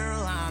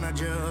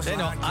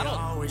Daniel,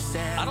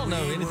 I don't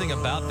know anything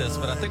about this,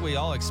 but I think we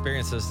all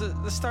experience this.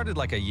 This started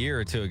like a year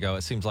or two ago,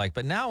 it seems like.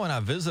 But now when I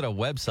visit a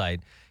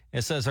website,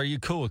 it says, "Are you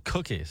cool with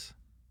cookies?"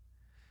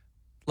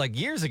 Like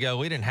years ago,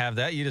 we didn't have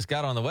that. You just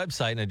got on the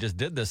website and it just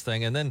did this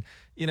thing. And then,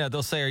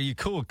 they'll say, "Are you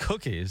cool with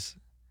cookies?"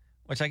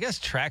 Which I guess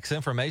tracks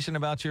information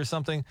about you or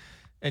something.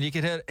 And you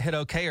can hit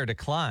OK or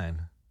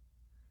decline.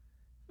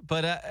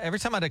 But every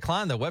time I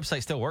decline, the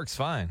website still works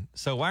fine.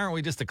 So why aren't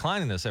we just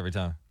declining this every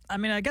time? I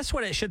mean, I guess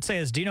what it should say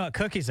is, do you know what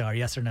cookies are?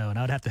 Yes or no? And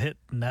I would have to hit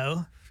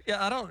no.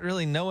 Yeah, I don't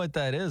really know what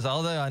that is,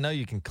 although I know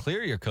you can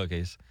clear your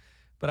cookies.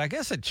 But I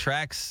guess it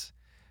tracks,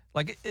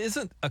 like,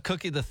 isn't a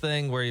cookie the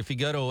thing where if you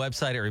go to a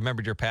website, it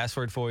remembered your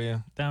password for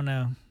you? Don't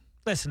know.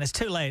 Listen, it's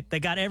too late. They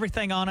got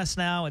everything on us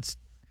now. It's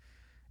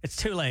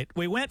too late.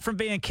 We went from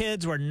being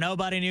kids where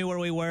nobody knew where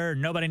we were,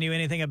 nobody knew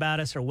anything about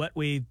us or what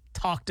we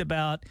talked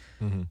about,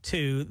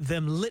 to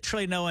them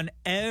literally knowing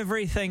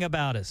everything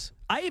about us.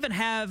 I even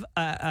have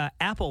a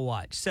Apple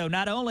Watch. So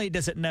not only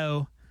does it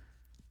know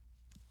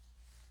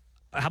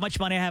how much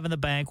money I have in the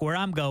bank, where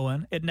I'm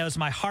going, it knows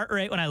my heart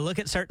rate when I look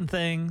at certain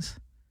things.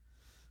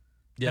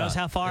 It knows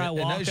how far I walk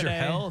It knows today.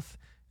 your health.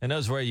 It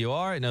knows where you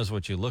are. It knows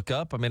what you look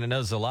up. I mean, it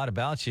knows a lot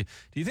about you.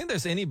 Do you think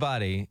there's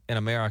anybody in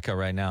America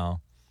right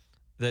now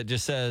that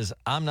just says,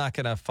 "I'm not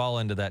going to fall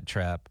into that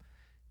trap"?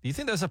 Do you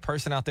think there's a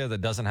person out there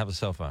that doesn't have a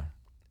cell phone?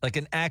 Like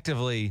an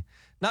actively,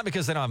 not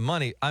because they don't have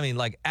money, I mean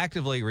like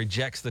actively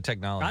rejects the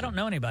technology. I don't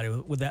know anybody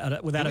without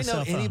a cell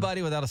phone. Do we know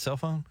anybody without a cell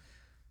phone?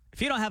 If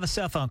you don't have a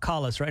cell phone,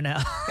 call us right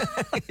now.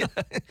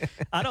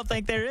 I don't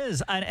think there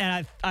is.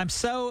 I'm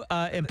so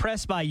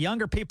impressed by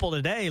younger people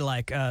today,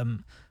 like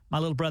my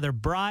little brother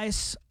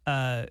Bryce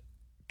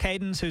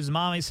Cadence, whose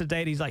mom used to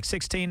date. He's like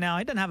 16 now.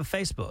 He doesn't have a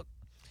Facebook.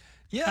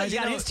 Yeah, he's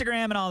got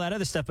Instagram and all that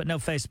other stuff, but no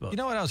Facebook. You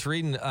know what I was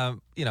reading?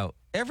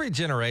 Every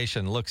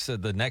generation looks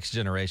at the next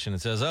generation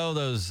and says, "Oh,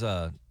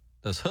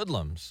 those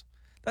hoodlums."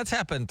 That's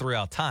happened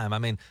throughout time. I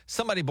mean,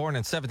 somebody born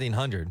in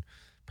 1700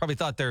 probably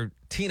thought their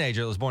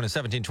teenager that was born in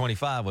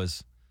 1725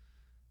 was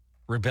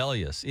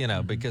rebellious,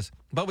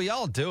 but we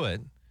all do it.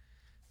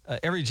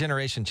 Every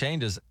generation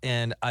changes,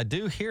 and I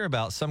do hear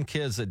about some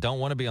kids that don't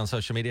want to be on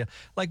social media.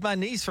 Like my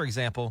niece, for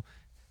example.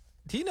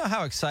 Do you know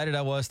how excited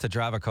I was to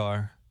drive a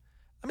car?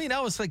 I mean,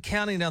 I was like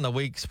counting down the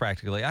weeks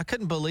practically. I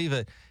couldn't believe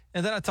it.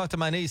 And then I talked to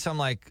my niece. I'm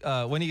like, "When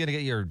are you going to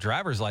get your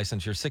driver's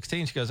license? You're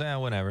 16. She goes,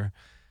 whenever.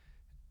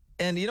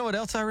 And you know what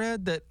else I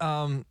read? That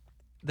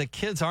the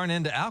kids aren't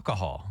into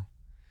alcohol.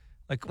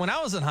 Like when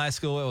I was in high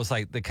school, it was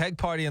like the keg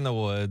party in the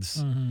woods,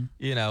 and,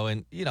 we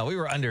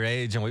were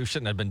underage and we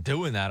shouldn't have been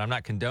doing that. I'm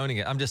not condoning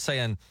it. I'm just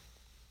saying,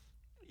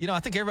 I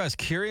think everybody's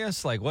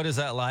curious, like, what is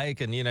that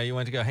like? And, you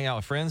went to go hang out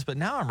with friends. But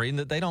now I'm reading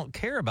that they don't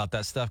care about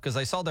that stuff because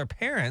they saw their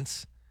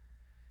parents,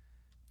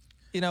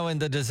 and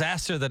the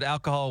disaster that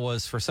alcohol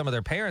was for some of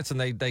their parents, and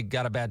they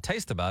got a bad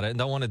taste about it and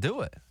don't want to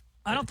do it.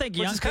 I don't think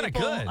young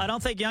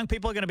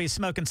people are going to be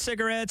smoking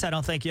cigarettes. I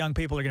don't think young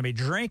people are going to be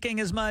drinking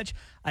as much.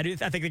 I think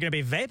they're going to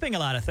be vaping a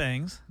lot of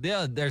things.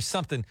 Yeah, there's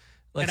something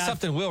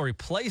something will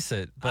replace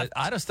it, but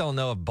I just don't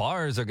know if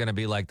bars are going to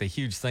be like the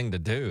huge thing to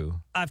do.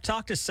 I've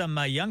talked to some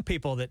young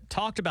people that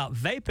talked about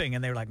vaping,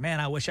 and they were like, "Man,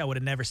 I wish I would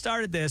have never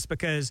started this,"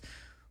 because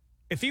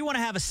if you want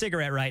to have a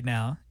cigarette right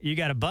now, you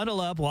got to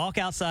bundle up, walk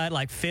outside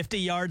like 50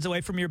 yards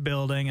away from your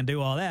building and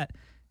do all that.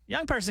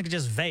 Young person could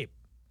just vape,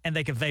 and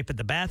they could vape at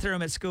the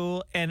bathroom at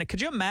school. And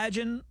could you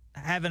imagine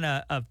having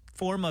a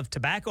form of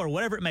tobacco or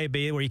whatever it may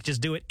be where you could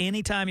just do it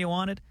anytime you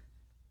wanted,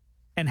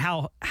 and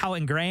how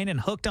ingrained and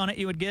hooked on it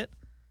you would get?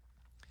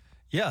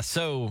 Yeah,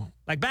 so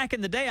like back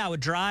in the day, I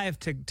would drive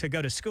to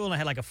go to school, and I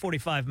had like a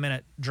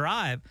 45-minute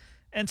drive.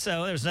 And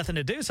so there was nothing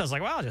to do. So I was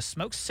like, well, I'll just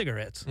smoke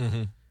cigarettes.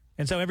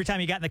 And so every time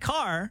you got in the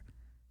car,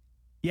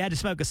 you had to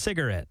smoke a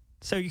cigarette.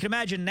 So you can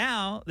imagine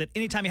now that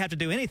anytime you have to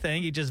do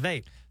anything, you just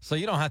vape. So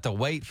you don't have to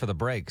wait for the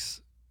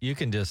breaks. You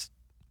can just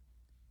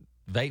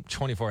vape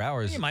 24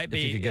 hours. You might be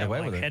if you could get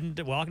away with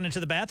it. Walking into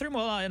the bathroom.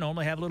 Well, I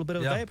normally have a little bit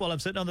of vape while I'm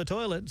sitting on the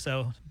toilet.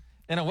 So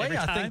in a way,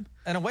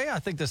 I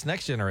think this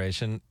next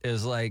generation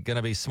is like going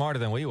to be smarter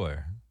than we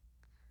were.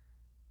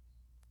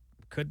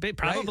 Could be.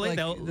 Probably.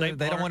 Right?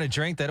 They don't want to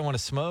drink. They don't want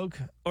to smoke.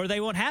 Or they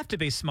won't have to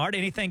be smart.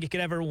 Anything you could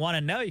ever want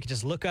to know, you can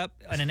just look up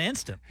in an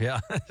instant. Yeah.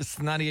 It's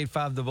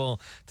 98.5 The Bull,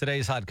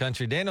 today's Hot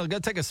Country. Daniel, go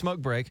take a smoke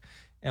break,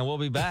 and we'll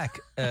be back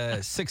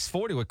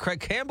 6:40 with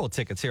Craig Campbell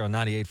tickets here on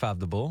 98.5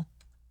 The Bull.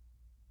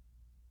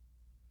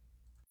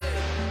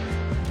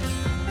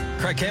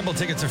 Craig Campbell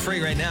tickets are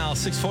free right now,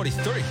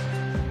 6:43.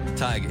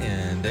 Tig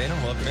and Daniel.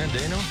 Welcome in,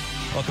 Daniel.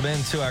 Welcome in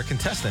to our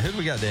contestant. Who do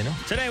we got, Daniel?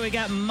 Today we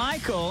got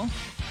Michael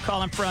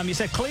calling from, you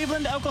said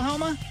Cleveland,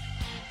 Oklahoma?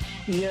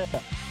 Yeah.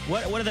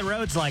 What are the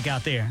roads like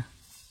out there?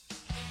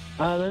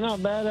 They're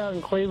not bad out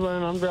in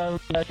Cleveland. I'm driving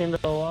back into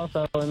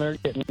Owasso, and they're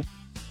getting...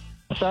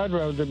 The side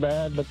roads are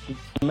bad, but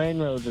the main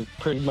roads are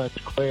pretty much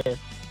clear.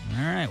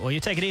 All right. Well, you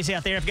take it easy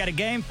out there. I've got a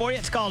game for you.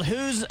 It's called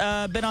Who's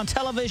Been on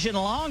Television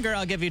Longer?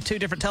 I'll give you 2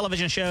 different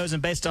television shows,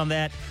 and based on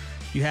that,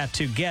 you have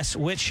to guess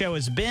which show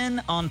has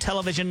been on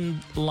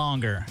television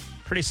longer.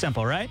 Pretty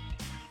simple, right?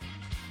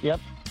 Yep.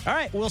 All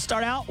right, we'll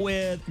start out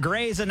with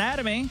Grey's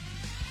Anatomy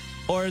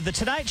or The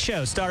Tonight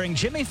Show starring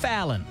Jimmy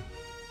Fallon.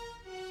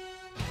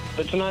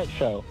 The Tonight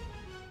Show.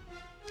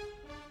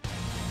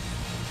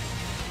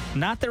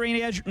 Not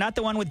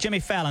the one with Jimmy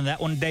Fallon. That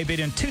one debuted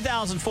in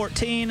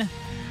 2014.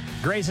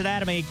 Grey's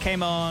Anatomy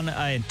came on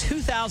in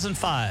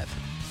 2005.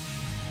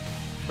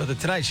 But the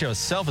Tonight Show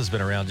itself has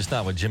been around, just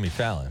not with Jimmy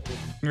Fallon.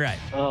 Right.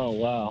 Oh,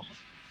 wow.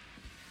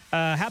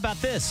 How about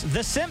this?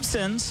 The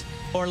Simpsons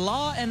or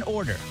Law and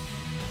Order?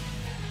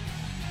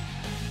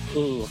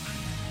 Ooh.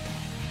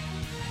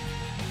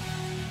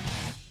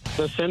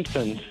 The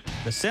Simpsons.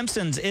 The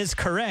Simpsons is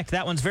correct.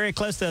 That one's very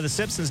close, though. The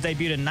Simpsons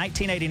debuted in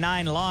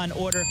 1989, Law and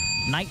Order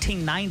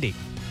 1990.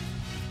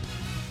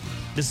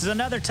 This is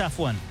another tough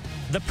one.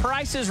 The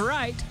Price is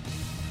Right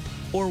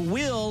or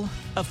Wheel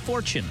of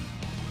Fortune?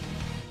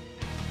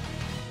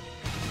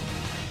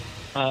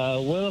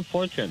 Wheel of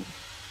Fortune.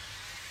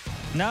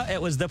 No,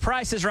 it was The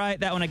Price is Right.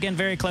 That one, again,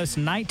 very close.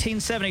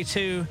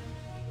 1972.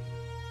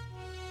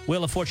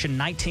 Wheel of Fortune,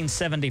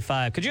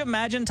 1975. Could you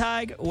imagine,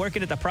 Tig,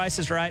 working at The Price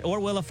is Right or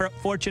Wheel of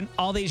Fortune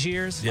all these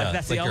years? Yeah, Like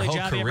that's like the your only whole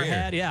job you ever career.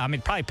 had? Yeah, I mean,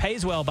 probably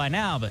pays well by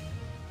now, but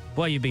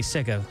boy, you'd be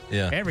sick of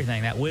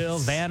everything. That Will,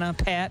 Vanna,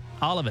 Pat,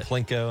 all of it.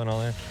 Plinko and all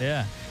that.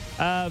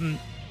 Yeah.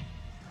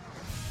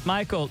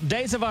 Michael,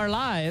 Days of Our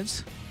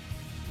Lives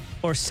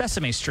or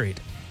Sesame Street?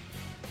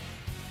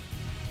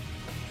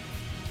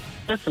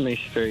 Sesame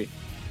Street.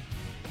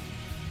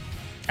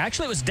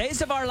 Actually, it was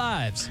Days of Our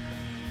Lives.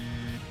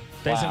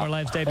 Days of Wow. Our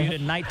Lives debuted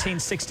in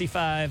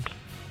 1965.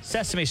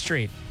 Sesame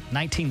Street,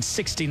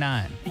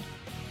 1969.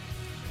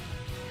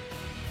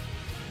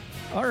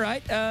 All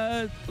right.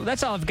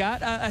 That's all I've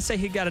got. I say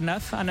he got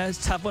enough. I know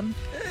it's a tough one.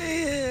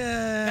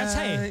 Yeah. That's,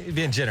 hey. You're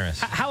being generous.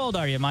 How old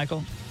are you,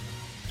 Michael?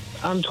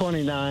 I'm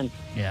 29.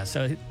 Yeah,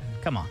 so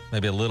come on.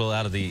 Maybe a little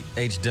out of the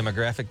age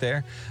demographic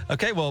there.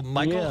 Okay, well,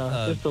 Michael.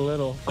 Yeah, just a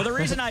little. Well, the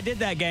reason I did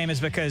that game is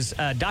because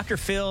Dr.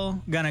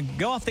 Phil going to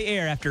go off the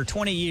air after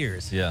 20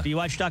 years. Yeah. Do you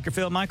watch Dr.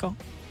 Phil, Michael?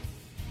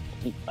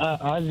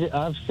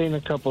 I've seen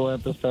a couple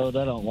episodes.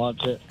 I don't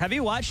watch it. Have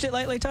you watched it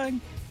lately, Tug?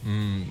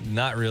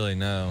 Not really,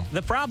 no.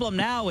 The problem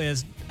now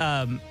is,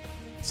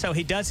 so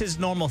he does his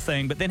normal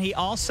thing, but then he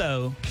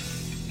also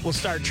will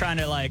start trying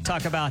to like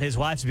talk about his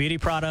wife's beauty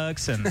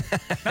products and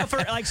no, for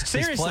like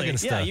seriously, plugging yeah,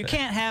 stuff. you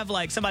can't have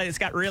like somebody that's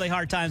got really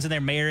hard times in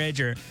their marriage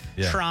or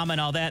trauma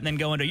and all that, and then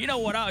go into you know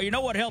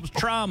what helps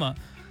trauma,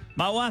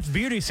 my wife's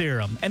beauty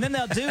serum, and then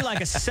they'll do like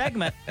a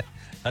segment.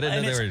 I didn't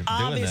and know they were it's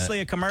doing obviously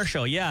that. a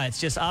commercial. Yeah,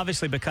 it's just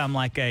obviously become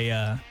like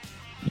a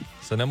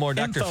So no more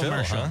Dr. Phil,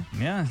 infomercial. huh?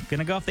 Yeah,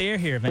 gonna go off the air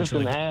here Just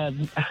eventually.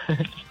 an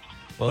ad.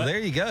 Well, there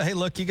you go. Hey,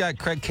 look, you got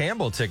Craig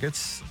Campbell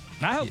tickets.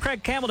 I hope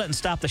Craig Campbell doesn't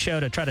stop the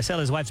show to try to sell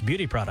his wife's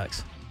beauty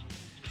products.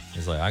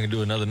 He's like, I can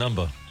do another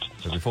number.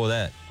 But before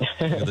that,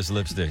 look at this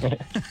lipstick.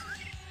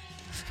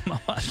 My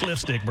wife's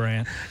lipstick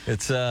brand.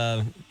 It's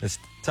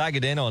Tiger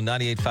Daniel on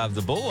 98.5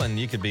 The Bull, and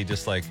you could be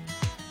just like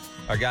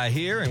our guy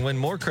here and win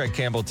more Craig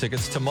Campbell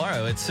tickets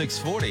tomorrow at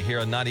 6:40 here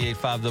on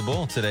 98.5 The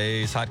Bull.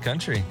 Today's Hot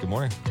Country. Good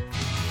morning.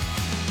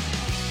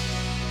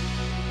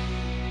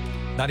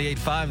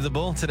 98.5 The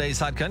Bull. Today's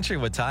Hot Country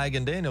with Tig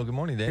and Daniel. Good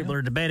morning, Daniel. People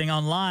are debating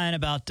online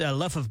about a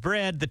loaf of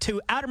bread. The two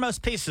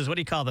outermost pieces. What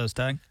do you call those,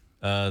 Doug?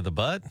 The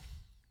butt.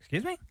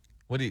 Excuse me?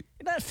 What do you?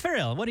 That's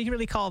Farrell. What do you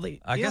really call the?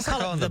 I you guess don't I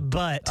call it it the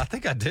butt. I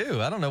think I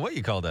do. I don't know what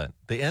you call that.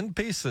 The end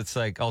piece that's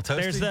like all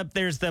toasty.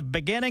 There's the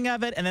beginning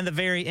of it and then the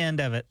very end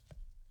of it,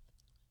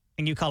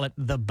 and you call it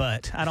the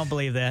butt. I don't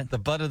believe that. The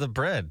butt of the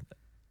bread.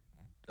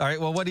 All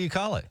right. Well, what do you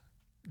call it?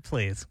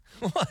 Please.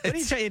 What? What are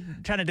you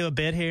trying to do a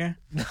bit here?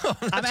 No,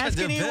 I'm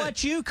asking you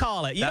what you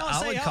call it. You don't I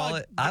say. would call oh,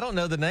 it. I don't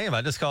know the name.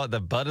 I just call it the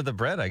butt of the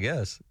bread. I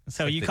guess.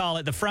 So Like you call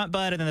it the front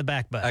butt and then the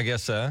back butt. I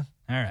guess so.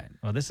 All right.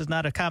 Well, this is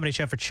not a comedy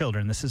show for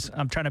children.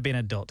 I'm trying to be an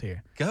adult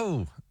here.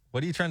 Go.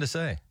 What are you trying to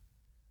say?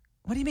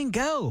 What do you mean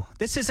go?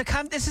 This is a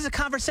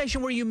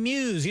conversation where you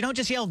muse. You don't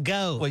just yell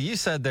go. Well, you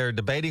said they're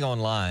debating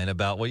online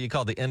about what you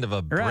call the end of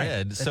a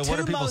bread. The So what are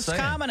two people most saying?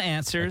 common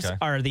answers Okay.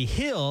 are the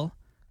heel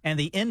and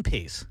the end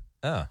piece.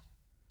 Oh,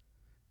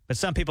 But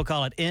some people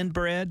call it end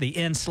bread, the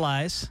end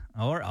slice,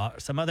 or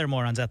some other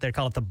morons out there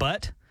call it the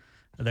butt,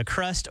 the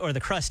crust, or the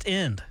crust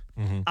end.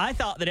 I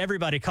thought that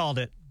everybody called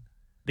it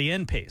the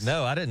end piece.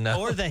 no, I didn't know.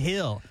 Or the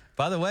heel.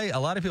 By the way, a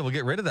lot of people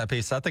get rid of that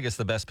piece. I think it's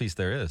the best piece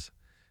there is.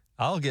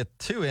 I'll get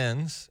two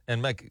ends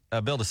and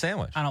build a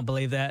sandwich. I don't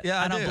believe that.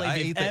 Yeah, I don't do. believe I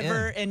you've eat the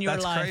ever end. in your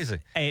That's life crazy.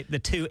 ate the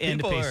two end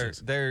People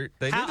pieces. they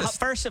do this.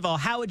 First of all,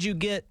 how would you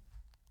get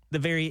the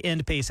very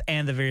end piece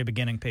and the very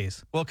beginning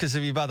piece? Well, because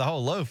if you buy the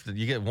whole loaf,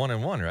 you get one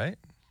and one, right?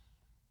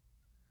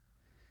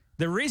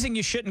 The reason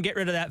you shouldn't get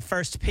rid of that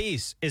first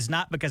piece is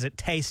not because it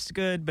tastes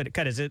good, but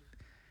because it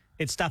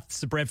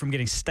stops the bread from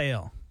getting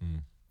stale.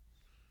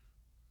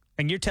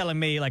 And you're telling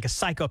me, like a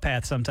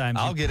psychopath sometimes.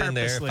 I'll you get in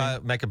there if purposely- I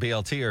make a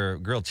BLT or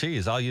grilled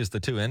cheese. I'll use the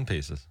two end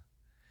pieces.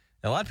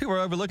 A lot of people are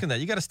overlooking that.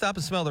 You got to stop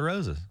and smell the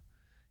roses.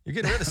 You're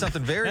getting rid of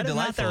something very That is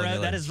not delightful. the in your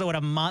road. That life. is what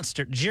a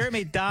monster.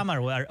 Jeremy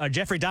Dahmer or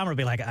Jeffrey Dahmer would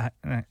be like, I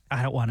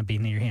don't want to be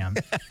near him.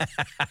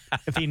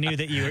 If he knew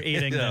that you were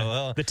eating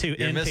the two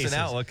you're end missing pieces.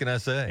 out. What can I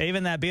say?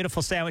 Even that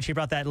beautiful sandwich he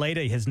brought that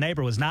lady, his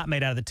neighbor, was not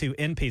made out of the two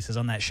end pieces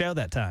on that show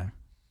that time.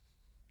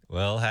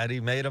 Well, had he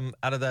made them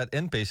out of that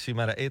end piece, she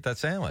might have ate that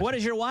sandwich. What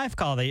does your wife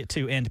call the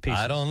two end pieces?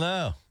 I don't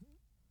know.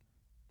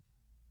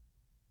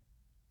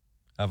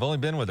 I've only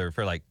been with her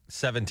for like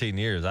 17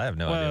 years. I have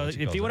no idea. Well, What she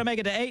if calls you want to it. make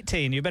it to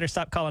 18, you better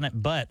stop calling it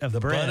butt of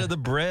bread. Butt of the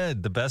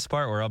bread, the best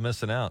part we're all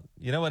missing out.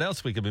 You know what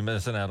else we could be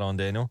missing out on,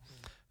 Daniel?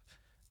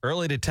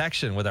 Early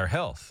detection with our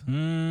health.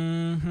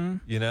 Mm-hmm.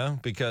 You know,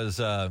 because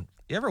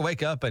you ever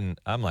wake up and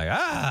I'm like,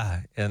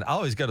 and I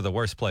always go to the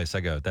worst place.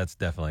 I go, that's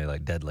definitely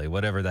like deadly,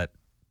 whatever that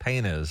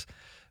pain is.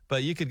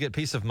 But you could get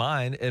peace of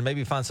mind and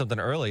maybe find something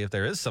early if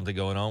there is something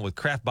going on with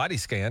Kraft Body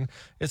Scan.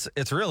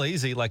 It's real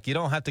easy. Like, you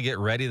don't have to get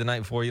ready the night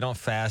before. You don't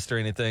fast or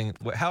anything.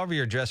 However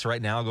you're dressed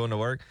right now going to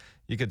work,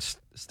 you could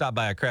stop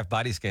by a Kraft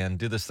Body Scan,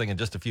 do this thing in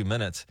just a few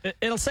minutes.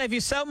 It'll save you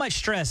so much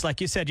stress.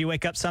 Like you said, you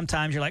wake up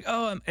sometimes, you're like,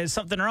 oh, is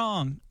something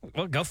wrong?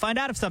 Well, go find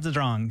out if something's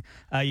wrong.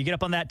 You get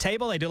up on that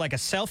table, they do like a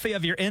selfie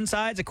of your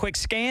insides, a quick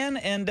scan,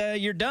 and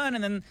you're done.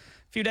 And then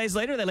a few days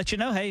later, they let you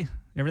know, hey,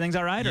 everything's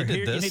all right, You or did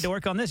here, this? you need to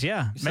work on this.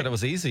 Yeah. You said it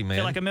was easy, man. I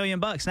feel like $1 million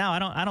now.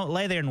 I don't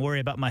lay there and worry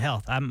about my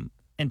health. I'm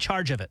in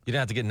charge of it. You don't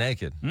have to get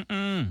naked.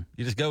 Mm-mm.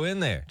 You just go in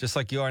there, just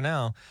like you are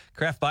now.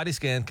 Kraft Body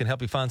Scan can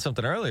help you find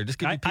something earlier. Just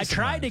give you I peace of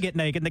tried mind. to get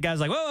naked, and the guy's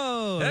like,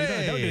 whoa,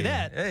 don't do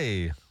that.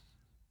 Hey.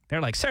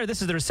 They're like, sir,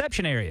 this is the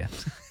reception area.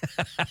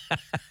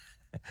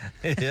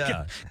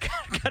 Yeah.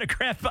 Go to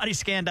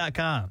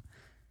craftbodyscan.com.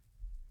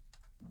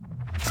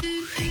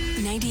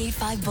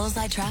 98.5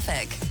 Bullseye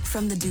Traffic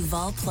from the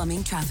Duval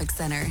Plumbing Traffic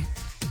Center.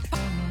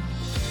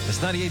 It's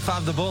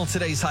 98.5 The Bull,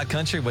 today's Hot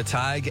Country with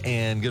Tig,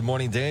 and good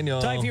morning,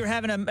 Daniel. So if you were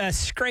having a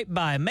scrape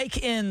by,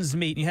 make ends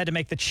meet, and you had to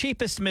make the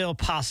cheapest meal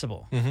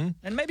possible, and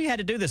maybe you had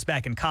to do this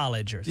back in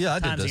college or Yeah, I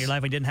did times in this. your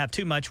life when you didn't have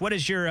too much. What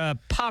is your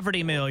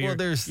poverty meal, Well,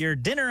 there's- your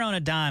dinner on a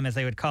dime, as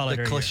they would call it?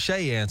 The or your-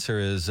 cliche answer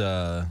is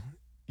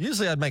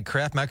usually I'd make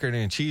Kraft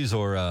macaroni and cheese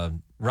or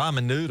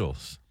ramen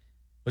noodles,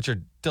 which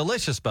are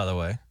delicious, by the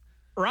way.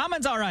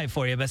 Ramen's all right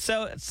for you, but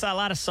so it's a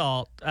lot of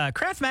salt.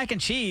 Kraft mac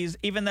and cheese,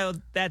 even though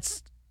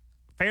that's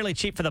fairly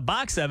cheap for the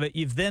box of it,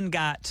 you've then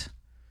got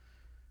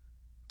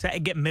to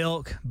get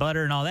milk,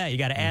 butter, and all that. You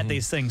got to add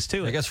these things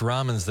to it. I guess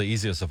ramen's the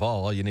easiest of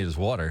all. All you need is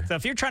water. So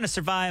if you're trying to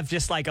survive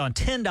just like on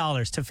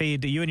 $10 to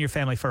feed you and your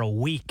family for a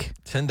week,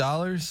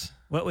 $10?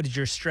 what would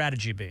your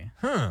strategy be?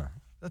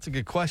 That's a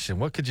good question.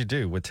 What could you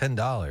do with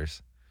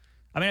 $10?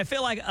 I mean, I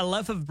feel like a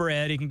loaf of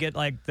bread, you can get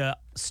like the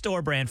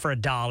store brand for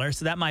 $1,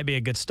 so that might be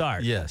a good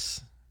start.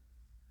 Yes.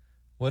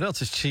 What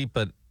else is cheap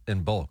but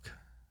in bulk?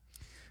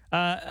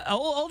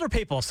 Older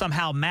people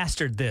somehow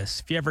mastered this.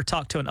 If you ever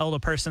talk to an older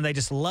person, they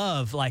just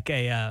love like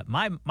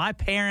my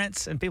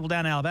parents and people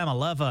down in Alabama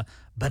love a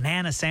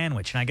banana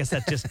sandwich. And I guess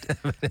that's just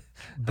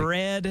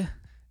bread,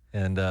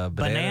 And bananas,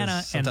 banana,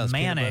 and sometimes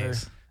peanut butter.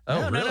 mayonnaise.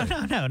 Oh,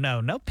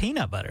 really? No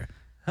peanut butter.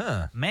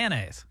 Huh.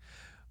 Mayonnaise.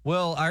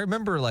 Well, I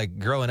remember like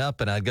growing up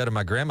and I'd go to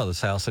my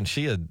grandmother's house and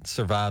she had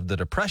survived the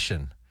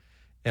Depression.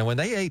 And when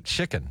they ate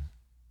chicken,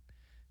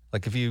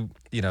 like if you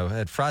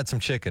had fried some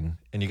chicken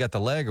and you got the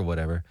leg or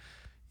whatever,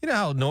 you know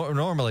how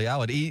normally I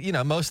would eat,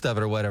 most of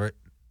it or whatever.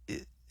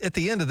 At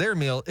the end of their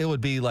meal, it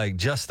would be like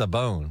just the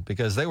bone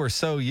because they were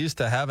so used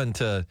to having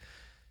to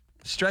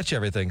stretch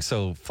everything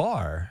so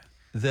far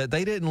that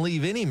they didn't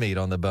leave any meat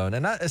on the bone.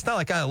 And it's not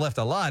like I left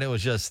a lot. It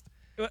was just,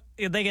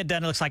 They get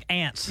done, it looks like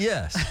ants.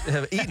 yes,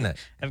 have eaten it.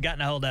 Have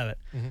gotten a hold of it.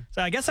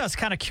 So I guess I was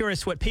kind of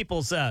curious what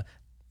people's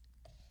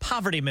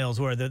poverty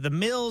meals were. The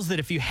meals that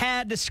if you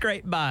had to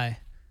scrape by,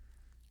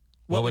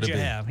 what would it you be?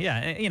 have?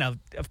 Yeah,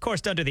 of course,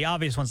 don't do the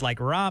obvious ones like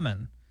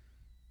ramen.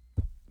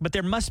 But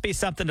there must be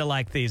something to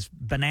like these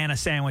banana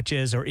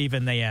sandwiches or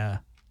even the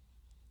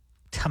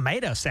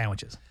tomato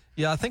sandwiches.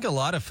 Yeah, I think a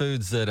lot of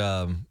foods that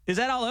Is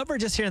that all over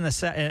just here in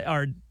the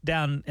or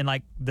down in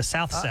like the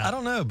South? I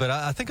don't know, but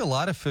I think a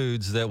lot of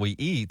foods that we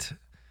eat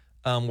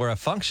were a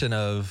function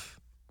of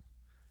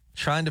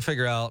trying to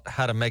figure out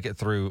how to make it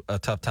through a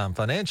tough time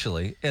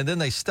financially, and then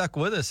they stuck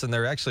with us, and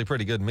they're actually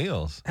pretty good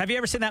meals. Have you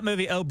ever seen that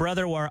movie, Oh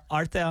Brother, Where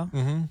Art Thou?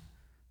 Mm-hmm.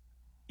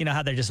 You know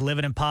how they're just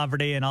living in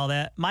poverty and all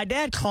that? My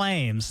dad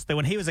claims that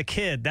when he was a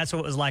kid, that's what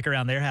it was like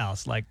around their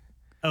house. Like,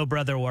 oh,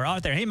 brother, where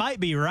art thou? He might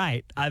be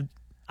right.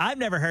 I've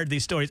never heard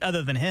these stories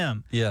other than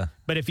him. Yeah.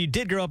 But if you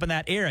did grow up in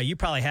that era, you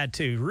probably had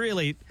to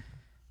really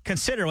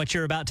consider what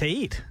you're about to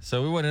eat.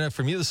 So we want to know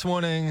from you this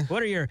morning.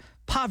 What are your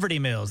poverty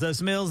meals?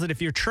 Those meals that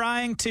if you're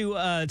trying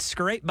to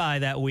scrape by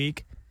that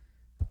week,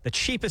 the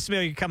cheapest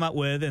meal you can come up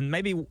with, and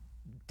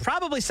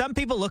probably some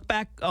people look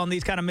back on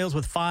these kind of meals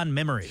with fond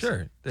memories.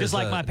 Sure. Just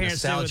like my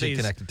parents do with nostalgia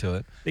connected to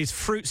it. these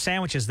fruit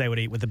sandwiches they would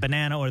eat with the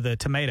banana or the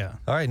tomato.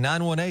 All right,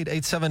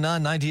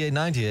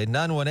 918-879-9898.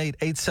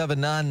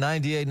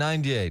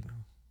 918-879-9898.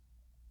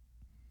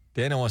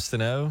 Dana wants to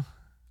know.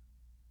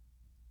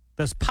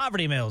 Those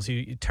poverty meals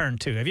you turn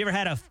to. Have you ever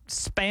had a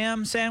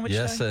Spam sandwich?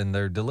 Yes, Doug? and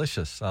they're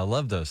delicious. I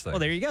love those things. Well,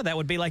 there you go. That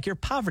would be like your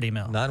poverty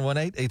meal.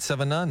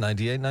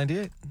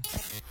 918-879-9898.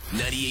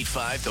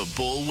 98.5 The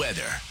Bull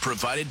Weather,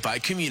 provided by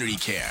Community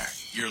Care,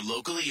 your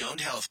locally owned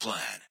health plan.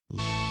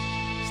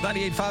 It's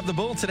 98.5 The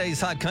Bull.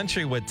 Today's Hot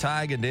Country with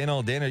Tig and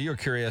Daniel. Daniel, you were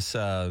curious.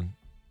 You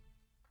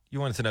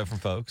wanted to know from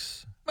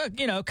folks. Well,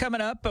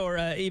 coming up, or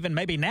even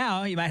maybe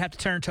now, you might have to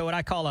turn to what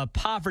I call a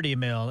poverty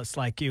meal. It's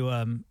like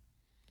you're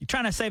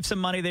trying to save some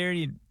money there.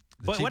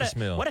 Cheapest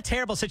meal. What a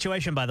terrible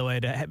situation, by the way,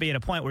 to be at a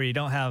point where you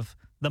don't have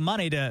the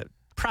money to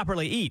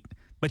properly eat,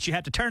 but you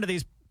have to turn to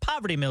these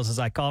poverty meals, as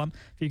I call them,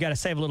 if you got to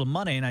save a little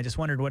money. And I just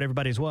wondered what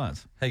everybody's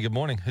was. Hey, good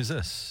morning. Who's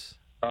this?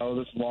 Oh,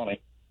 this is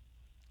Lonnie.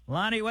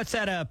 Lonnie, what's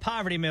that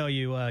poverty meal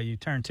you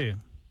turn to?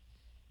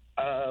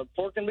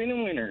 Pork and bean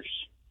and wieners.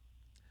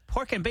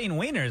 Pork and bean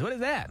wieners. What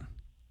is that?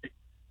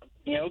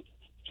 Can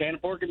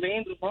of pork and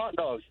beans with hot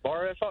dogs.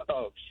 Bar-S hot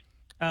dogs.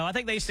 Oh, I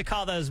think they used to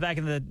call those back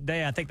in the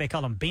day. I think they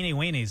called them beanie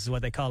weenies is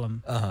what they call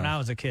them when I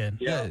was a kid.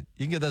 Yeah.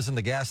 You can get those in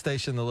the gas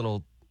station, the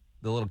little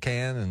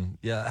can. And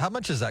yeah, how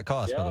much does that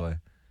cost, by the way?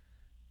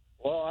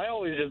 Well, I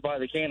always just buy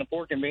the can of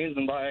pork and beans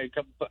and buy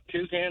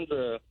 2 cans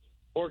of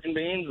pork and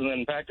beans and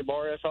then pack the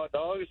Bar-S hot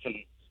dogs, and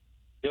it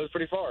goes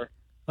pretty far.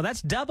 Well,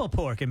 that's double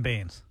pork and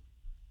beans.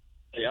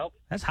 Yep.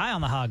 That's high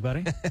on the hog,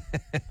 buddy.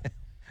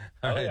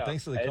 All right,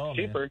 thanks for the call, It's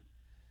cheaper. man.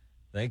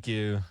 Thank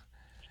you.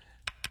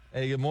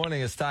 Hey, good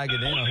morning. It's Tig and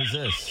Daniel. Who's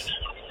this?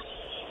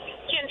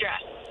 Kendra.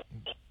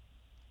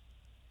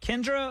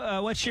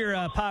 Kendra, what's your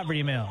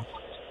poverty meal?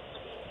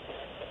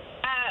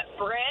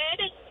 Bread,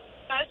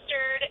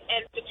 mustard,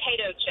 and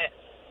potato chips.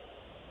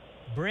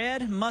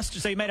 Bread,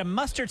 mustard. So you made a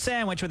mustard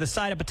sandwich with a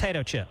side of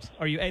potato chips,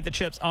 or you ate the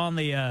chips on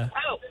the... Oh,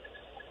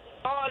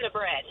 all on the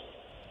bread.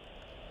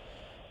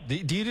 Do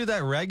you do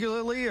that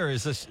regularly, or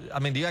is this? I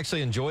mean, do you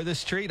actually enjoy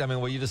this treat? I mean,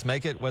 will you just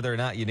make it whether or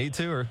not you need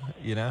to, or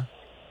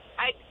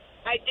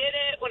I did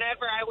it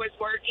whenever I was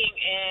working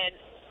in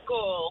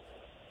school,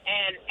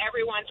 and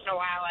every once in a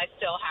while I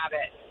still have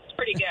it. It's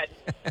pretty good.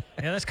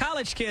 Yeah, those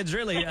college kids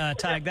really,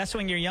 Tig. That's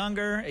when you're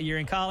younger, you're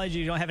in college,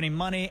 you don't have any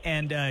money,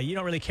 and you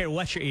don't really care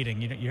what you're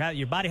eating.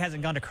 Your body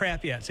hasn't gone to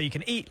crap yet, so you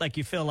can eat like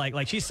you feel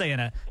like she's saying,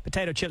 a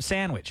potato chip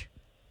sandwich.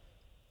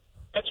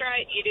 That's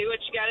right. You do what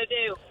you got to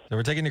do. So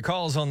we're taking your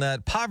calls on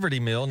that poverty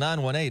meal,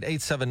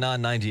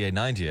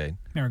 918-879-9898.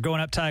 Remember,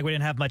 growing up, Tig, we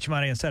didn't have much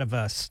money. Instead of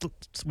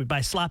we buy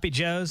Sloppy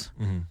Joes.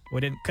 Mm-hmm.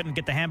 We couldn't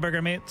get the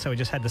hamburger meat, so we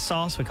just had the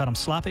sauce. We called them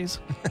Sloppies.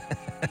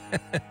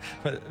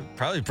 But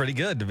probably pretty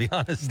good, to be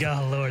honest.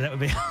 God, Lord, that would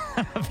be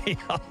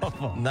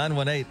awful.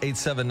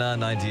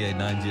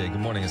 918-879-9898. Good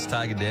morning. It's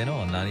Tig and Daniel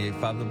on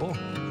 98.5 The Bull.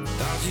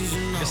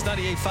 It's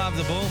 98.5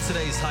 The Bull.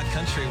 Today's Hot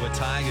Country with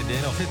Tig and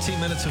Daniel. 15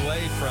 minutes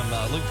away from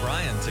Luke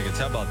Bryan tickets.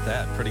 How about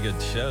that? Pretty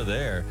good show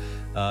there.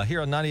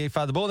 Here on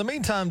 98.5 The Bull. In the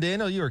meantime,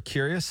 Daniel, you were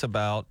curious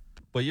about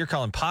what you're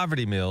calling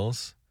poverty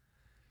meals.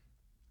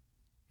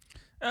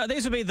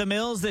 These would be the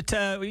meals that,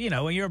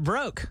 when you're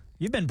broke.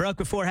 You've been broke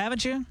before,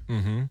 haven't you?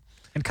 Mm-hmm.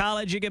 In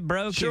college, you get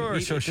broke. Sure.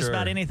 Just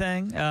about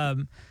anything.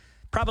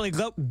 Probably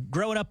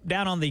growing up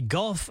down on the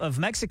Gulf of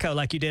Mexico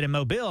like you did in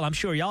Mobile, I'm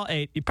sure y'all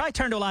ate. You probably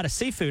turned to a lot of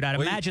seafood. I'd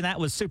imagine that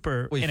was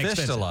super inexpensive. We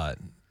fished a lot,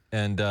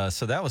 and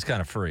so that was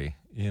kind of free,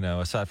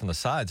 aside from the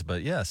sides.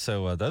 But, yeah,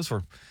 so those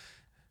were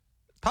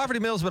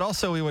poverty meals, but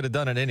also we would have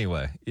done it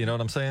anyway. You know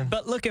what I'm saying?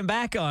 But looking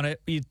back on it,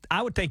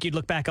 I would think you'd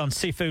look back on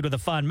seafood with a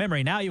fond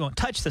memory. Now you won't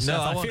touch the stuff.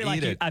 No, I won't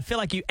eat it. I feel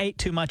like you ate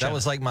too much That of it.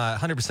 was like my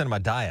 100% of my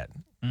diet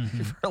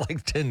for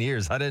like 10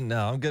 years. I didn't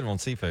know. I'm good on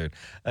seafood.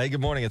 Hey,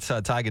 good morning. It's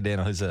Tig and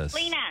Daniel. Who's this?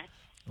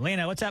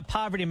 Lena, what's that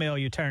poverty meal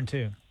you turn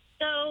to?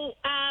 So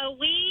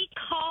we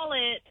call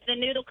it the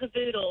noodle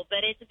caboodle,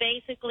 but it's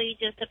basically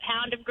just a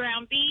pound of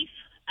ground beef,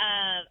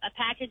 a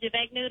package of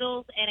egg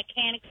noodles, and a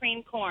can of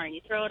cream corn.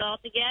 You throw it all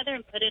together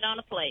and put it on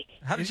a plate.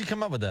 How did you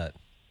come up with that?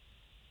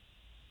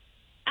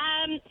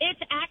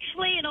 It's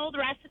actually an old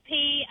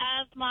recipe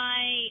of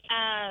my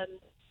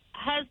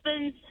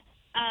husband's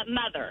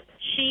mother.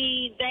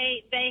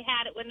 They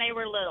had it when they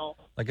were little.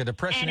 Like a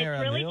Depression and era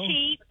it's really meal?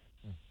 cheap.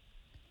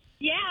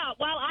 Yeah,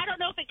 well, I don't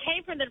know if it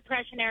came from the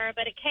Depression era,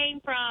 but it came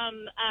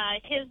from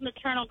his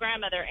maternal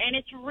grandmother, and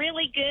it's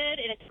really good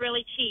and it's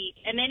really cheap.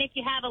 And then if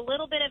you have a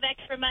little bit of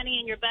extra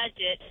money in your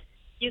budget,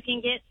 you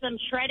can get some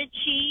shredded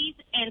cheese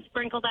and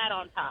sprinkle that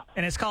on top.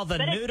 And it's called the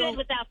But noodle.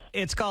 it's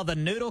It's called the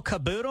noodle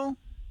caboodle.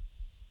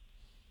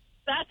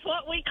 That's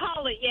what we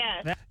call it.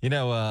 Yes.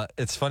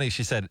 It's funny.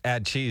 She said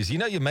add cheese. You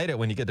made it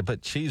when you get to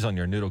put cheese on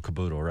your noodle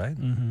caboodle, right?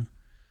 Mm-hmm.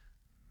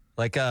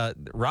 Like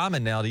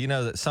ramen now. Do you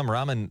know that some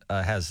ramen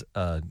has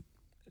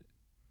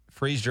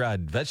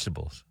freeze-dried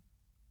vegetables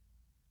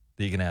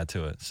that you can add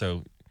to it?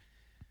 So,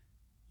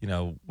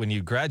 when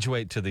you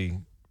graduate to the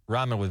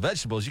ramen with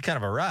vegetables, you kind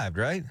of arrived,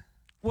 right?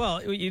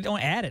 Well, you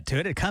don't add it to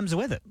it. It comes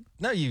with it.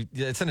 No,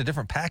 it's in a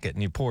different packet,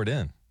 and you pour it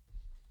in.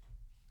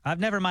 I've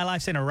never in my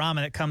life seen a ramen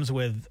that comes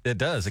with It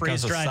does. It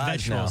comes with freeze-dried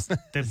sides now.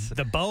 vegetables.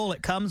 the bowl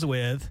it comes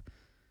with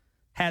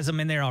has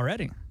them in there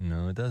already.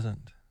 No, it doesn't.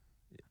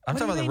 I'm What do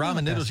talking about you the mean ramen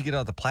it noodles does? you get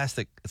out of the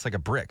plastic. It's like a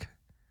brick.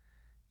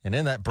 And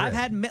in that brick. I've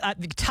had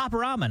Top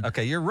Ramen.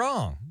 Okay, you're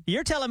wrong.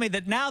 You're telling me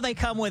that now they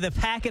come with a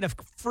packet of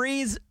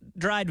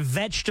freeze-dried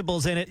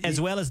vegetables in it as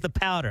well as the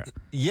powder.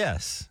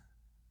 Yes.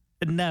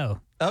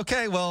 No.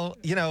 Okay, well,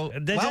 why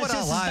would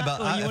I lie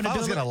about if I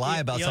was going to lie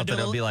about something,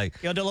 it would be like...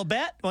 You want to do a little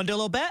bet? Want to do a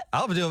little bet?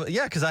 I'll do it,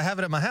 yeah, because I have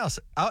it at my house.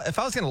 If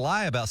I was going to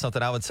lie about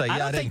something, I would say,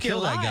 I didn't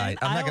kill that guy.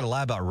 I'm not going to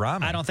lie about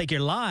ramen. I don't think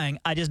you're lying.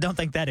 I just don't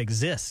think that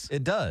exists.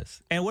 It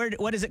does. And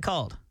what is it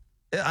called?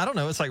 I don't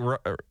know. It's like...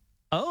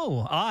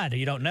 Oh, odd.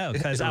 You don't know.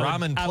 Because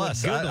Ramen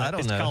Plus. I don't know.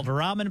 It's called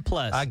Ramen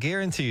Plus. I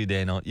guarantee you,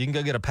 Daniel, you can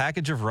go get a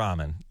package of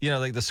ramen.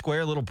 Like the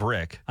square little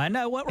brick. I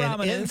know what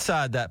ramen is. And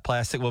inside that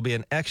plastic will be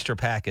an extra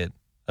packet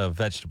of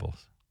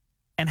vegetables.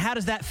 And how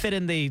does that fit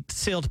in the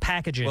sealed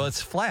packaging? Well,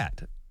 it's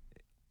flat.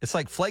 It's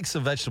like flakes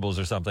of vegetables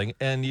or something,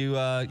 and you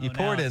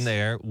pour it in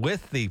there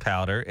with the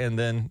powder, and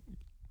then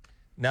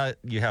now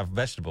you have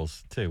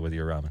vegetables too with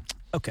your ramen.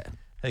 Okay.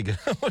 Hey, good.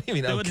 What do you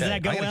mean? So okay, does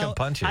that go I'm gonna come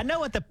punch you. I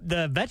know what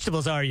the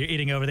vegetables are you're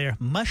eating over there.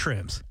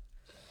 Mushrooms.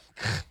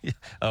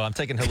 Oh, I'm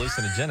taking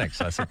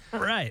hallucinogenics. I see.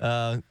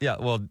 Right. Yeah.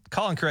 Well,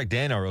 call and correct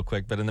Daniel real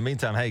quick. But in the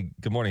meantime, hey,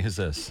 good morning. Who's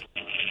this?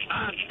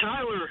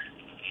 Tyler.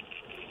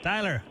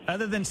 Tyler,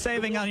 other than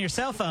saving on your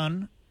cell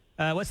phone,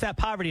 what's that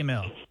poverty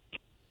meal?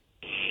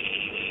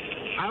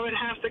 I would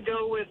have to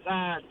go with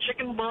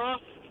chicken broth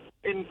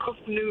and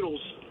cooked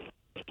noodles.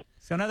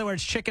 So in other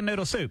words, chicken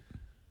noodle soup.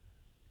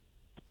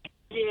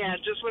 Yeah,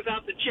 just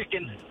without the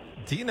chicken.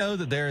 Do you know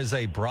that there is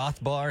a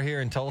broth bar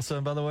here in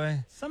Tulsa, by the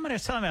way? Somebody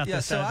was telling me about Yeah,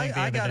 this. so I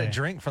I got a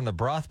drink from the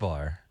broth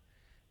bar.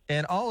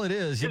 And all it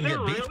is, you can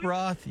get beef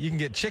broth, you can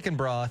get chicken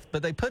broth,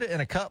 but they put it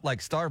in a cup like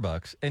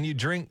Starbucks, and you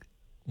drink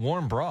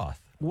warm broth.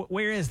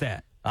 Where is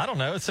that? I don't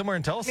know. It's somewhere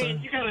in Tulsa.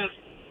 Man, you got to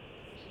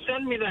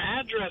send me the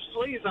address,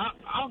 please.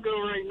 I'll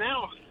go right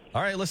now.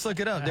 All right, let's look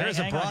it up. There's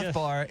a hang on broth just-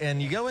 bar,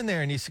 and you go in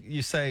there and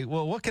you say,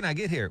 well, what can I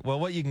get here? Well,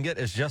 what you can get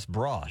is just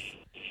broth.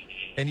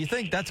 And you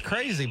think that's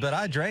crazy, but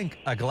I drank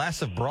a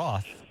glass of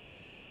broth,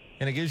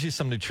 and it gives you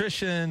some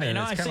nutrition. And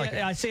it's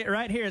I see it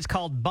right here. It's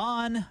called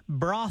Bon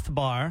Broth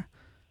Bar.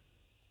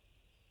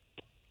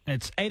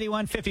 It's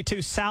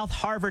 8152 South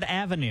Harvard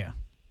Avenue.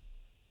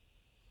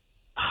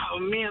 Oh,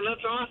 man,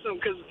 that's awesome.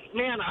 Because,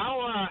 man,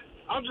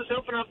 I'll just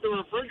open up the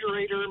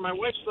refrigerator, and my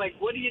wife's like,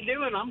 what are you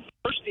doing? I'm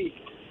thirsty.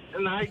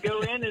 And I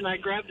go in and I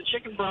grab the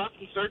chicken broth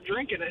and start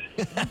drinking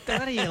it.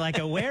 What are you, like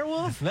a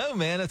werewolf? No,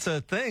 man, it's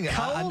a thing.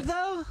 Cold,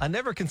 though? I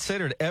never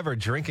considered ever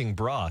drinking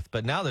broth,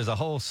 but now there's a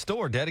whole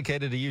store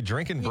dedicated to you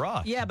drinking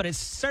broth. Yeah, but it's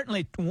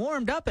certainly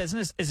warmed up, isn't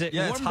it? Is it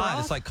Yeah, warm it's hot. broth?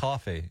 It's like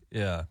coffee.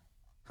 Yeah.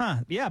 Huh.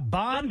 Yeah,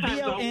 Bon,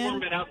 Sometimes I'll B-O-N.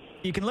 warm it up.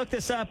 You can look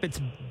this up.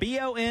 It's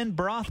B-O-N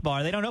Broth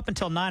Bar. They don't open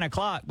until 9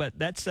 o'clock, but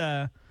that's,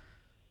 Yeah.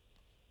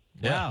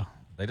 wow.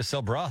 They just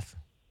sell broth.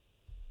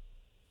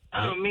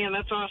 Oh, man,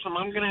 that's awesome.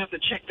 I'm going to have to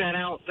check that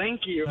out.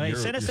 Thank you. Hey,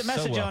 send us a you're so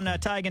message on welcome.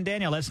 Tig and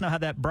Daniel. Let us know how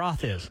that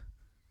broth is.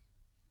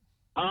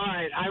 All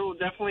right, I will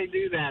definitely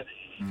do that.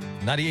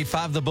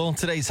 98.5 The Bull,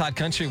 today's Hot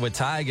Country with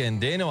Tig and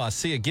Daniel. I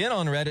see again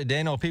on Reddit,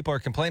 Daniel, people are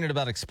complaining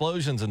about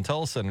explosions in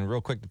Tulsa. And real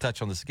quick to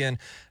touch on this again,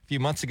 a few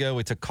months ago,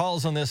 we took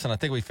calls on this, and I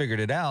think we figured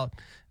it out,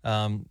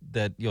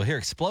 that you'll hear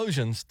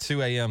explosions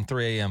 2 a.m.,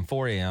 3 a.m.,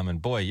 4 a.m.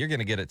 And boy, you're going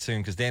to get it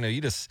soon because, Daniel,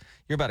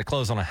 you're about to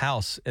close on a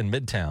house in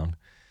Midtown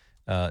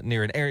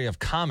near an area of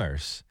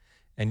commerce.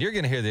 And you're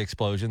going to hear the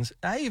explosions.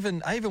 I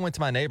even went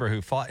to my neighbor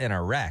who fought in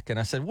Iraq, and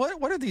I said,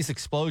 what are these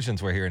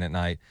explosions we're hearing at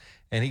night?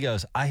 And he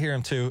goes, I hear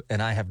them too,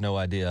 and I have no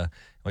idea. And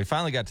we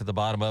finally got to the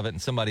bottom of it,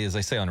 and somebody, as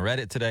they say on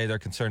Reddit today, they're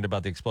concerned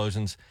about the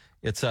explosions.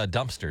 It's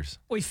dumpsters.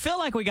 We feel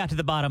like we got to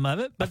the bottom of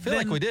it, but I feel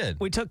like we did.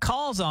 We took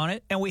calls on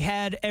it, and we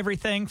had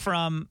everything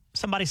from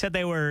somebody said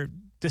they were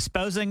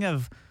disposing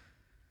of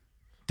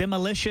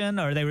demolition,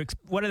 or they were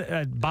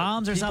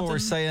bombs or something. People were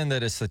saying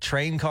that it's the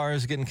train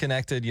cars getting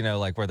connected,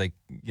 like where they,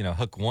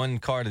 hook one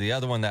car to the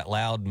other one, that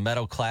loud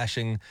metal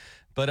clashing.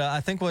 But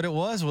I think what it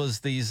was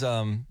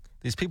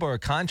these people are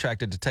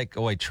contracted to take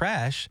away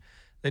trash.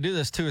 They do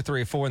this 2 or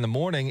 3 or 4 in the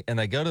morning, and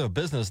they go to a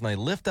business and they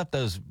lift up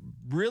those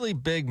really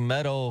big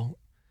metal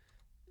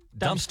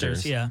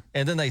dumpsters, yeah,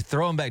 and then they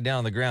throw them back down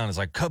on the ground. It's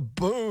like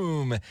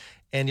kaboom,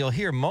 and you'll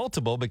hear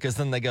multiple because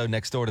then they go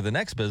next door to the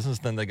next business,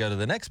 then they go to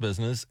the next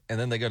business, and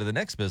then they go to the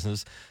next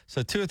business.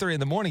 So 2 or 3 in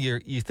the morning,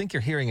 you think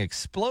you're hearing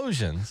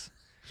explosions,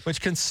 which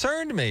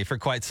concerned me for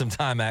quite some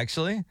time,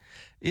 actually.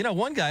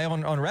 One guy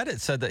on Reddit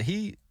said that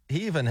he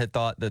even had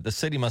thought that the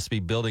city must be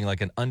building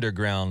like an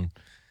underground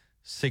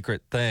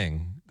secret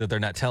thing that they're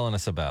not telling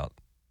us about.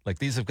 Like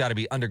these have got to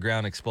be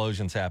underground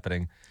explosions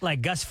happening.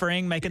 Like Gus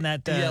Fring making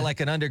that. Yeah, like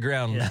an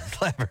underground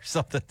lab or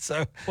something.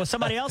 So, well,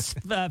 somebody else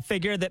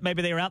figured that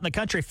maybe they were out in the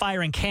country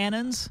firing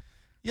cannons.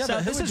 Yeah, so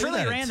but this has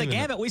really ran the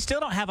gamut. We still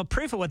don't have a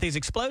proof of what these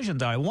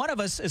explosions are. One of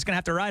us is going to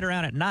have to ride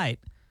around at night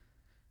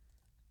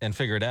and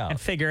figure it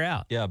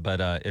out. Yeah,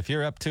 but if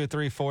you're up 2 or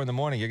 3, 4 in the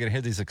morning, you're going to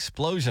hear these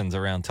explosions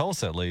around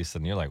Tulsa at least,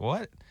 and you're like,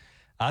 what?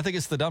 I think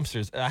it's the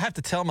dumpsters. I have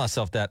to tell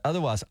myself that.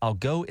 Otherwise, I'll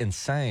go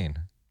insane.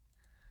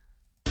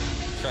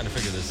 Trying to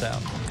figure this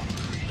out.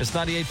 It's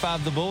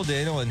 98.5 The Bull,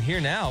 Daniel, and here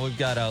now we've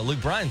got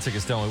Luke Bryan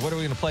tickets, don't we? What are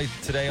we going to play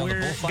today on the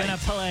We're Bullfight? going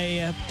to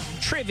play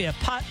trivia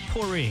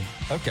potpourri.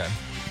 Okay.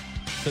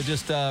 So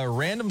just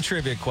random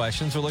trivia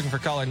questions. We're looking for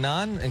caller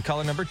 9 and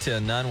caller number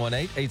 10,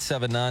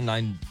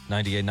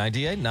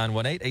 918-879-9898,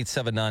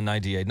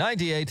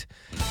 918-879-9898.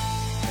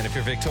 And if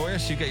you're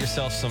victorious, you get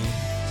yourself some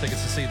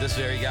tickets to see this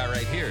very guy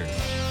right here.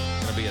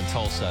 Going to be in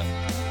Tulsa.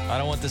 I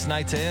don't want this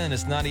night to end.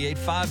 It's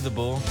 98.5 The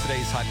Bull.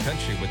 Today's Hot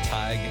Country with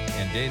Tig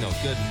and Daniel.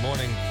 Good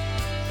morning,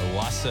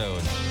 Owasso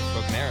and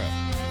Broken Arrow.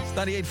 It's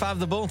 98.5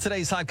 The Bull.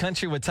 Today's Hot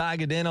Country with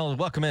Tig and Daniel.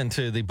 Welcome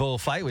into the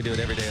Bullfight. We do it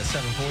every day at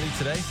 7:40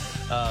 today.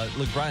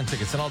 Luke Bryan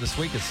tickets, and all this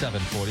week at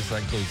 7:40, so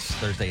that includes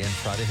Thursday and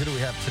Friday. Who do we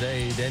have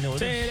today, Daniel?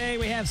 Today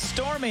we have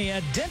Stormy,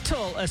 a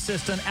dental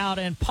assistant out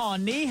in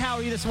Pawnee. How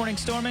are you this morning,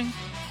 Stormy?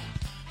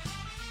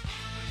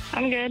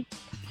 I'm good.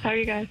 How are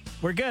you guys?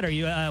 We're good. Are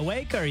you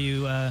awake? Are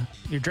you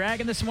you're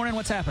dragging this morning?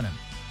 What's happening?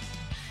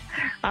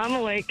 I'm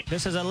awake.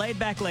 This is a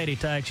laid-back lady,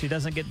 Tig. She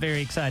doesn't get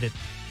very excited.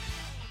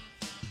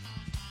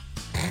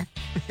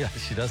 Yeah,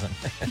 she doesn't.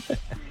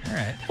 All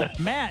right.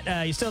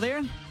 Matt, you still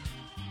there?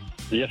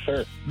 Yes,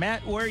 sir.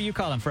 Matt, where are you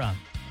calling from?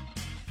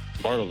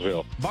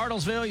 Bartlesville.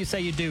 Bartlesville. You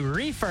say you do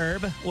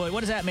refurb. Well,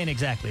 what does that mean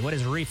exactly? What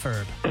is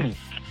refurb?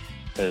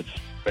 It's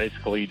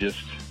basically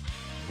just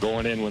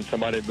going in when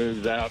somebody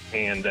moves out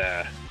and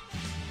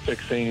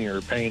fixing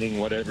or painting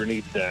whatever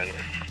needs done.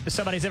 If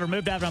somebody's ever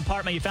moved out of an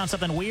apartment, you found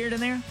something weird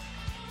in there?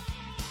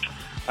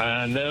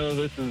 No,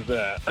 this is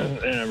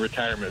in a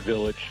retirement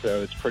village,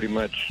 so it's pretty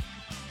much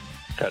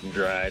cut and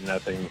dry,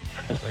 nothing.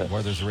 Like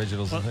Werther's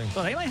Originals and things.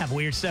 Well, they might have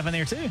weird stuff in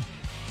there, too.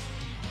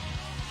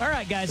 All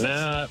right, guys.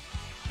 No,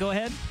 Go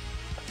ahead.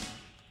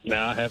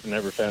 I have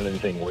never found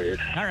anything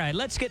weird. All right,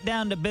 let's get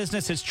down to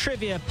business. It's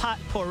trivia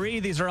potpourri.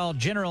 These are all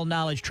general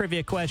knowledge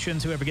trivia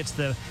questions. Whoever gets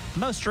the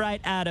most right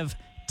out of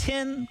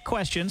 10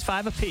 questions,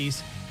 5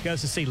 apiece,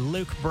 goes to see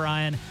Luke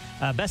Bryan.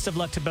 Best of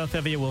luck to both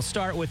of you. We'll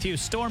start with you.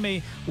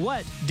 Stormy,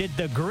 what did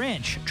the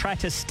Grinch try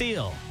to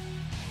steal?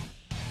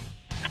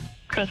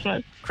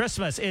 Christmas.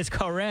 Christmas is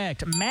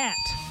correct. Matt,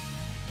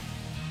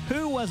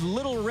 who was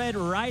Little Red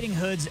Riding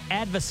Hood's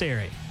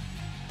adversary?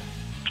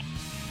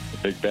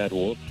 Big Bad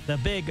Wolf. The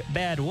Big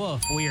Bad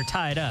Wolf. We are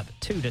tied up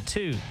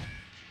 2-2.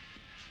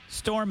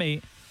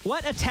 Stormy,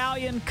 what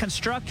Italian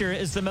constructor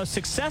is the most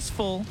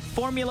successful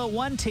Formula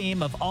One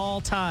team of all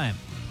time?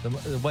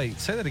 Wait,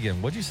 say that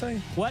again. What'd you say?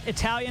 What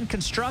Italian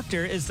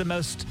constructor is the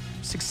most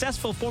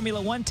successful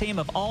Formula One team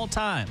of all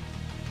time?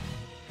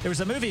 There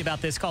was a movie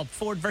about this called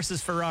Ford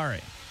versus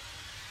Ferrari.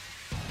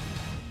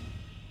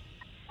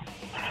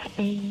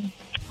 I'm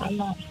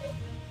not.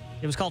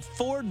 It was called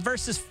Ford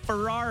versus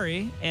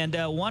Ferrari, and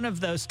one of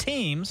those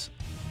teams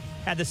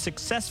had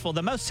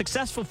the most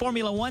successful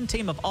Formula One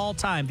team of all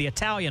time, the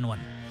Italian one.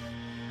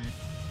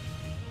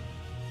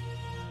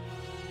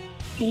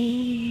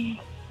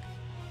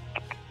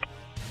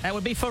 That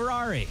would be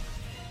Ferrari.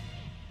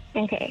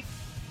 Okay.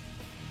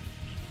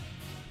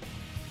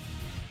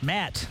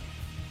 Matt,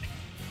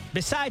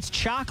 besides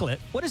chocolate,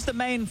 what is the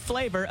main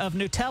flavor of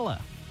Nutella?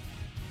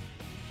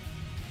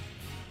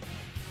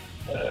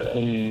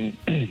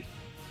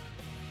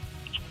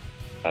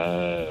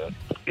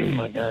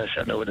 My gosh,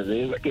 I know what it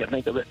is. I can't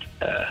think of it.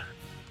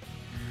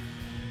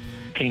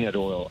 Peanut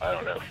oil. I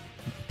don't know.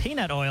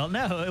 Peanut oil?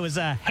 No, it was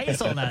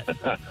hazelnut.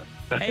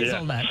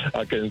 Hazelnut. Yeah,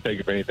 I couldn't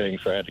think of anything,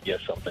 so I had to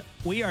guess something.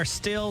 We are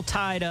still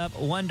tied up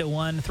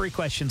 1-1. 3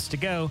 questions to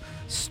go.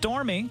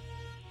 Stormy,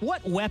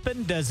 what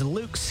weapon does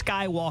Luke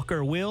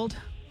Skywalker wield?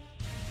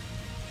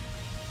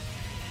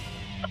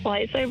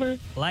 Lightsaber.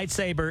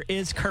 Lightsaber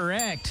is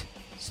correct.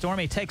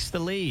 Stormy takes the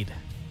lead.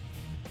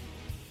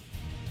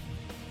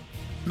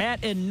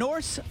 Matt, in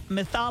Norse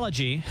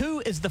mythology,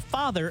 who is the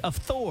father of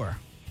Thor?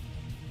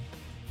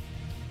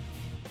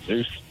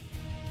 Zeus.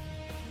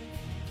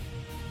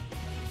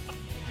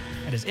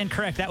 That is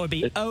incorrect. That would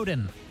be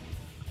Odin.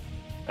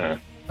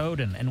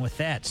 Odin. And with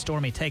that,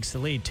 Stormy takes the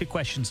lead. 2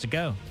 questions to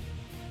go.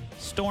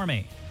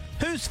 Stormy,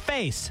 whose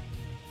face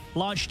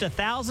launched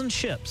 1,000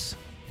 ships?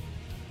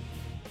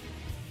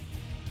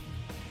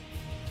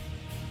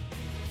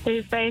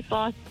 Whose face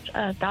lost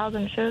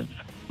 1,000 ships?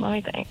 Let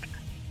me think.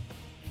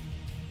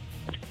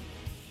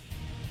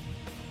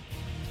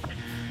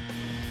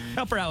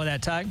 Help her out with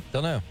that, Tig.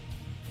 Don't know.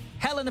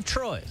 Helen of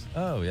Troy.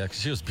 Oh, yeah, because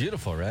she was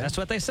beautiful, right? That's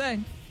what they say.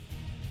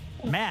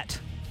 Matt,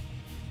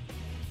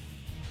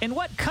 in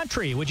what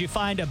country would you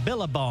find a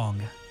billabong?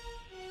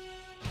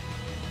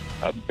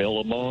 A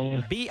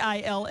billabong?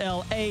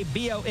 Billabong, a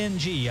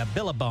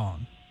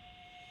billabong.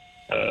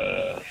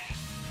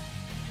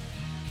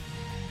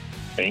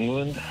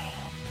 England?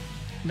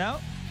 No.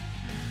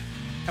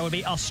 That would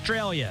be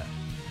Australia.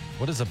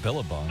 What is a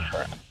billabong?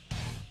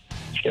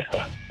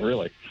 Yeah,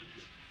 really?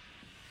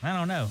 I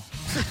don't know.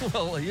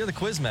 Well, you're the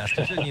quiz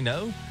master. Shouldn't you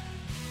know?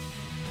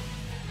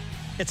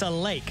 It's a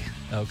lake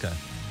Okay.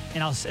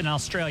 in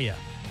Australia.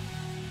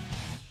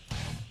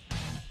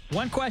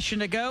 1 question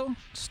to go.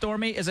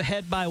 Stormy is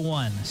ahead by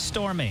 1.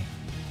 Stormy,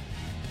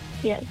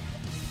 Yes.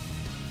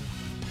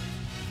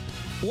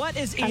 what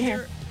is I'm either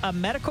here. a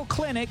medical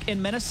clinic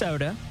in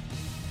Minnesota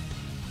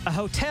a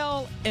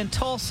hotel in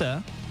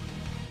Tulsa,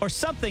 or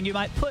something you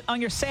might put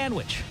on your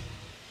sandwich?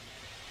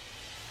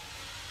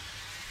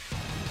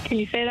 Can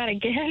you say that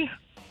again?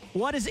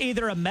 What is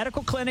either a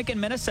medical clinic in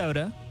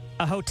Minnesota,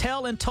 a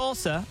hotel in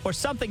Tulsa, or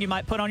something you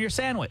might put on your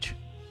sandwich?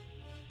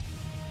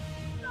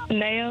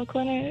 Mayo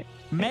Clinic.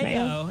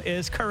 Mayo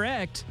is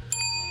correct.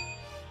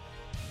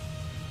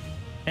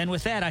 And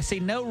with that, I see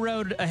no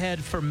road ahead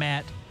for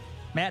Matt.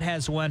 Matt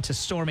has 1 to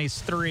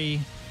Stormy's 3.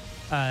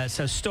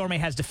 So Stormy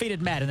has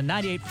defeated Matt in the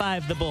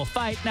 98.5 The Bull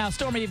fight. Now,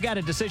 Stormy, you've got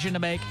a decision to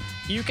make.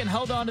 You can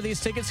hold on to these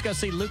tickets to go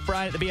see Luke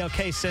Bryan at the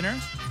BOK Center,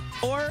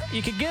 or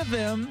you could give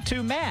them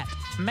to Matt.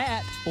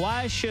 Matt,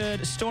 why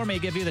should Stormy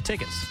give you the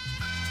tickets?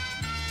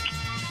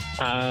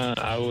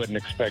 I wouldn't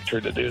expect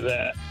her to do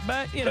that.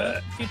 But, you know,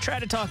 if you try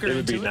to talk her It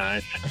would into be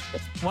nice.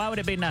 Why would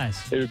it be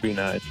nice? It would be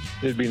nice.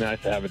 It would be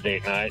nice to have a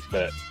date night,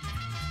 but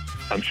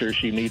I'm sure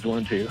she needs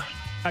one too.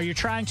 Are you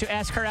trying to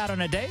ask her out on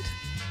a date?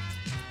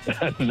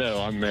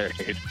 No, I'm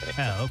married.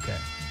 Oh, okay.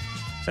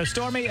 So,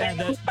 Stormy,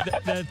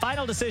 the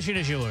final decision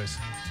is yours.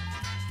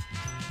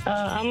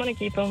 I'm going to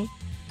keep them.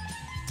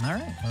 All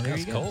right. Well, there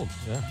It's you go. cold.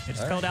 Yeah. It's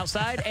All cold right.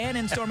 outside and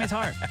in Stormy's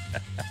heart.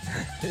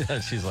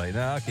 Yeah, she's like,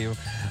 no, I'll keep him.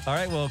 All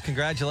right. Well,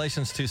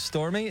 congratulations to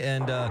Stormy,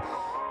 and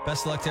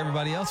best of luck to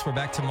everybody else. We're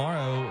back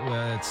tomorrow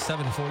at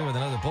 7:40 with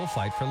another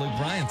bullfight for Luke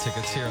Bryan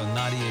tickets here on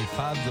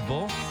 98.5 The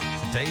Bull.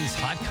 Today's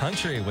Hot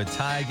Country with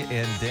Tig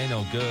and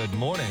Daniel. Good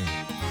morning.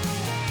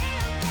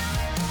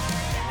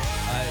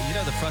 You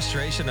know the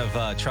frustration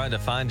of trying to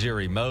find your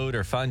remote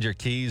or find your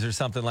keys or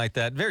something like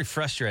that? Very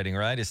frustrating,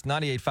 right? It's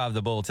 98.5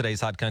 The Bull, today's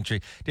Hot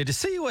Country. Did you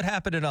see what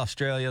happened in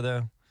Australia,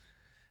 though?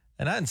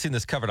 And I hadn't seen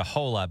this covered a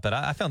whole lot, but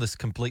I found this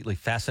completely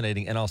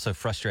fascinating and also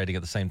frustrating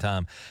at the same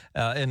time.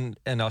 In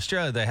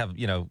Australia, they have,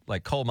 you know,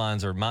 like coal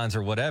mines or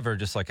whatever,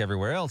 just like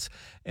everywhere else.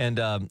 And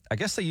I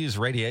guess they use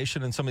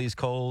radiation in some of these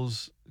coal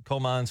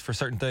mines for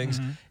certain things.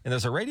 Mm-hmm. And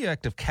there's a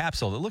radioactive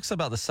capsule that looks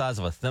about the size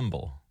of a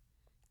thimble.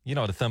 You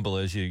know what a thimble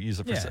is. You use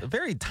it for a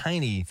very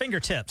tiny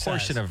fingertip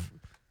portion size of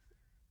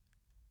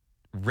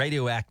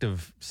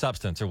radioactive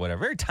substance or whatever.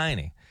 Very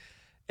tiny.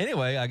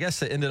 Anyway, I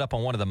guess it ended up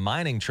on one of the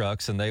mining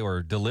trucks, and they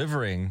were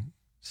delivering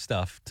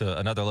stuff to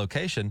another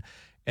location.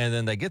 And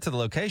then they get to the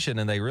location,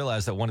 and they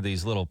realize that one of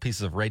these little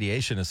pieces of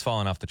radiation is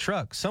falling off the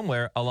truck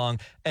somewhere along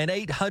an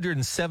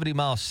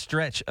 870-mile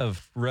stretch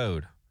of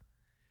road.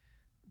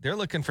 They're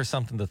looking for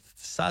something the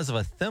size of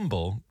a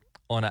thimble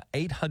on an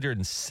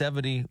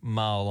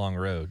 870-mile long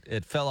road.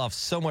 It fell off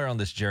somewhere on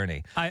this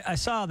journey. I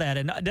saw that.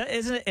 And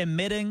isn't it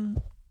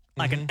emitting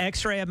like an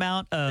X-ray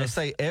amount of... They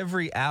say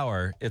every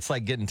hour, it's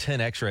like getting 10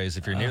 X-rays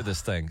if you're near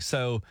this thing.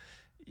 So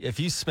if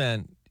you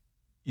spent,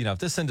 you know, if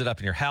this ended up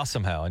in your house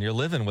somehow and you're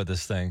living with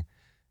this thing...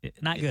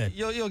 Not good.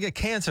 You'll get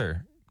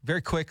cancer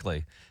very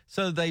quickly.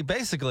 So they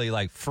basically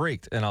like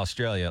freaked in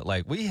Australia.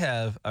 Like, we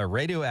have a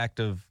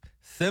radioactive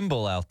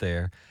thimble out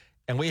there,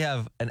 and we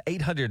have an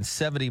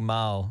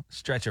 870-mile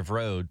stretch of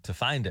road to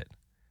find it.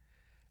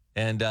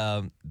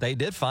 And they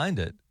did find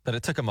it, but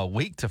it took them a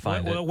week to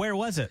find it. Where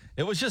was it?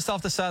 It was just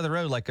off the side of the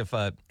road, like if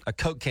a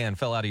Coke can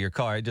fell out of your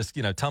car. It just,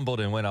 you know, tumbled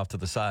and went off to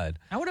the side.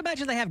 I would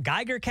imagine they have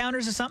Geiger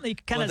counters or something you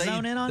can kind of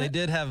zone in on They it.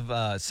 did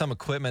have some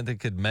equipment that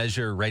could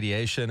measure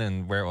radiation,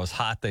 and where it was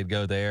hot, they'd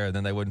go there, and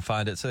then they wouldn't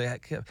find it. So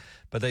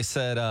but they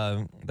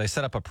said they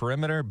set up a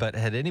perimeter, but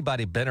had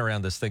anybody been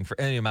around this thing for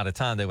any amount of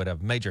time, they would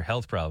have major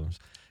health problems.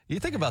 You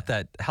think about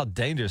that, how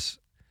dangerous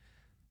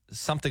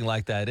something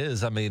like that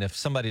is. I mean, if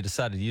somebody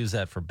decided to use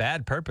that for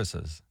bad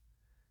purposes,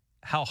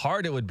 how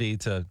hard it would be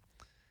to,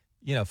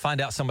 you know,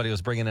 find out somebody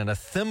was bringing in a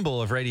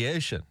thimble of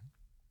radiation.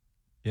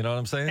 You know what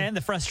I'm saying? And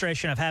the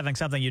frustration of having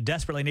something you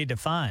desperately need to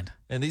find.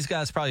 And these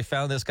guys probably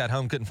found this, got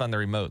home, couldn't find the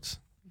remotes.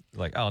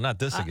 Like, oh, not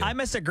this again. I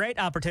missed a great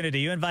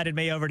opportunity. You invited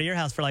me over to your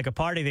house for like a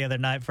party the other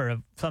night for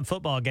some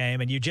football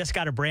game, and you just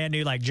got a brand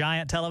new like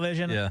giant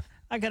television. Yeah.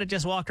 I could have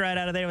just walked right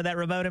out of there with that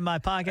remote in my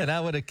pocket. And I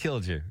would have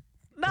killed you.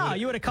 No,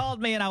 you would have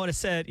called me and I would have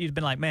said, you'd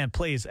been like, man,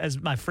 please,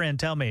 as my friend,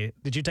 tell me,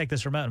 did you take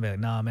this remote? And be like,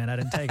 no, man, I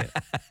didn't take it.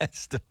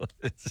 Still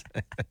is.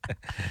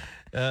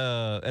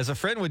 As a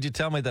friend, would you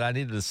tell me that I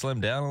needed to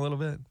slim down a little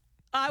bit?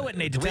 I wouldn't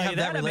need to Do we tell have you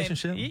that that.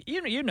 relationship? I mean,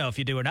 you know if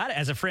you do or not.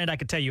 As a friend, I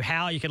could tell you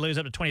how you could lose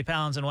up to 20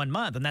 pounds in 1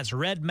 month, and that's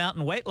Red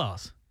Mountain Weight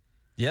Loss.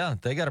 Yeah,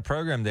 they got a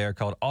program there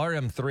called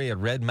RM3 at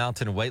Red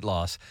Mountain Weight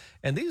Loss.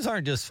 And these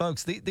aren't just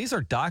folks. These are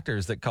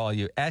doctors that call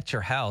you at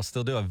your house.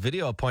 They'll do a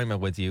video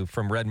appointment with you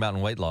from Red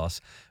Mountain Weight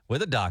Loss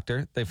with a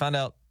doctor. They find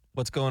out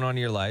what's going on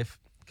in your life,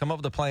 come up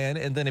with a plan,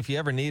 and then if you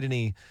ever need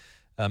any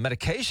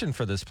medication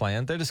for this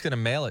plan, they're just going to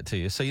mail it to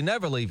you. So you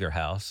never leave your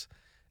house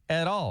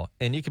at all.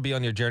 And you could be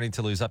on your journey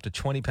to lose up to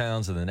 20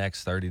 pounds in the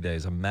next 30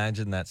 days.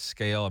 Imagine that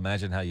scale.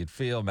 Imagine how you'd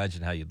feel.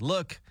 Imagine how you'd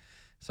look.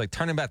 It's like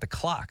turning back the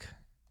clock.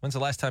 When's the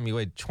last time you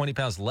weighed 20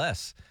 pounds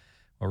less?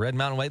 Well, Red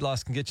Mountain Weight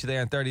Loss can get you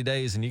there in 30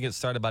 days, and you get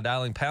started by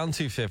dialing pound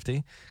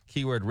 250,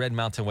 keyword Red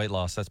Mountain Weight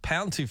Loss. That's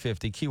pound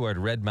 250, keyword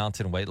Red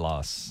Mountain Weight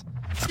Loss.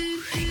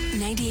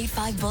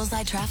 98.5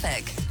 Bullseye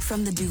Traffic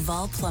from the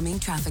Duval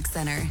Plumbing Traffic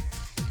Center.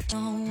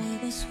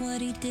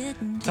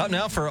 Time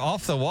now for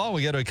Off the Wall.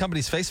 We go to a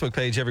company's Facebook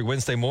page every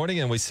Wednesday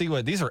morning, and we see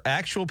what these are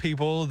actual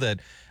people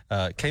that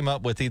came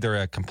up with either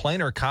a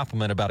complaint or a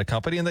compliment about a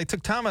company, and they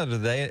took time out of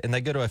the day, and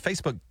they go to a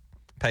Facebook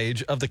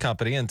page of the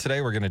company, and today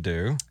we're going to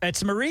do...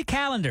 It's Marie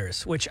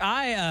Callender's, which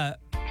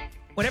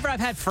whenever I've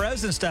had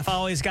frozen stuff, I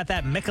always got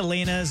that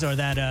Michelinas or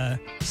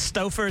that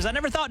Stouffer's. I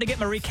never thought to get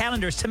Marie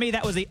Callender's. To me,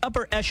 that was the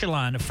upper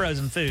echelon of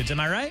frozen foods. Am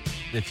I right?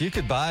 If you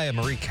could buy a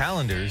Marie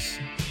Callender's,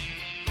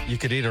 you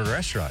could eat at a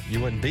restaurant.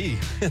 You wouldn't be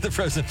in the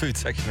frozen food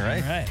section,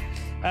 right? All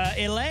right.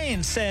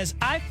 Elaine says,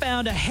 I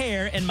found a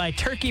hair in my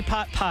turkey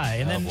pot pie.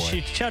 And then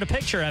she showed a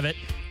picture of it.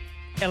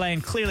 Elaine,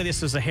 clearly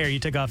this was a hair you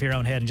took off your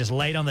own head and just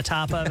laid on the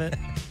top of it.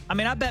 I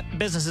mean, I bet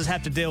businesses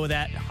have to deal with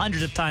that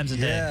hundreds of times a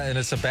day. Yeah, and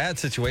it's a bad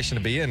situation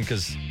to be in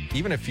because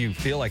even if you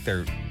feel like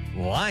they're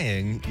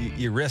lying,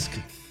 you risk,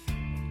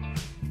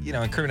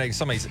 incriminating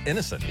somebody's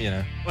innocent,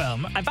 Well,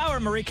 if I were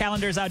Marie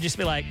Callender's, I'd just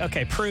be like,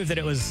 okay, prove that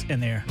it was in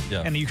there.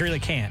 Yeah. And you really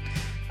can't.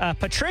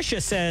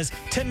 Patricia says,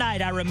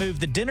 tonight I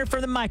removed the dinner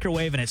from the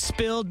microwave and it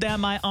spilled down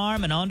my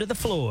arm and onto the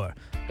floor.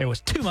 There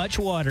was too much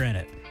water in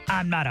it.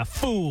 I'm not a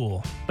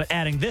fool, but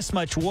adding this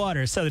much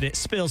water so that it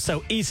spills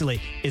so easily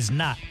is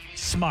not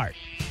smart.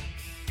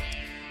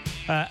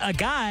 A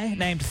guy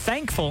named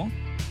Thankful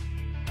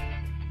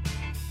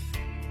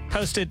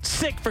posted,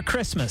 sick for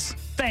Christmas.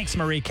 Thanks,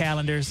 Marie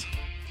Callender's.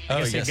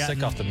 Oh, he got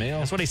sick off the meal?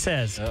 That's what he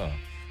says.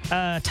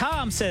 Oh.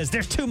 Tom says,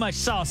 there's too much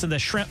sauce in the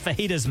shrimp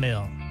fajitas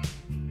meal.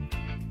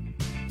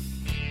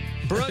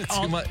 Brooke,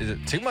 is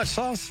it too much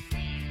sauce?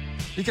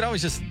 You could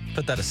always just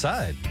put that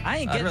aside. I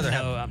ain't getting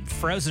no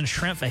frozen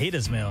shrimp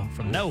fajitas meal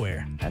from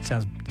nowhere. That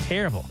sounds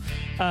terrible.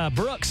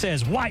 Brooke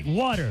says white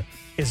water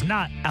is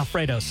not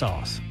Alfredo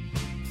sauce.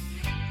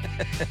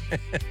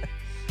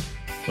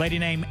 Lady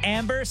named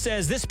Amber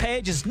says this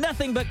page is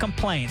nothing but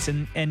complaints,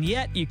 and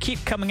yet you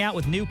keep coming out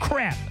with new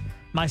crap.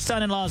 My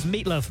son-in-law's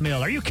meatloaf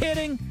meal. Are you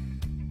kidding?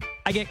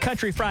 I get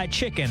country fried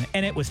chicken,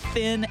 and it was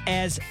thin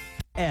as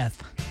F.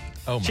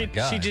 Oh, my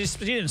God.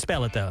 She didn't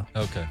spell it, though.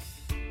 Okay.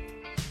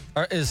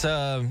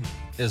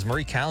 Is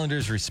Marie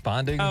Callender's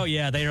responding? Oh,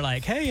 yeah. They're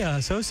like,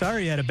 hey, so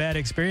sorry you had a bad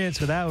experience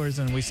with ours,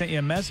 and we sent you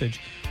a message.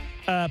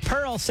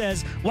 Pearl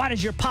says, why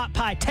does your pot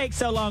pie take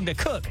so long to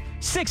cook?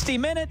 60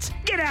 minutes?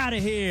 Get out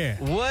of here.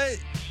 What?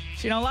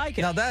 She don't like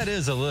it. Now, that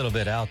is a little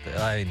bit out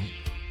there.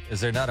 Is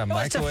there not a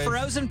microwave? It's a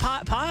frozen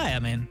pot pie. I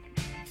mean.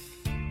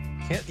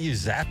 Can't you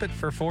zap it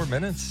for 4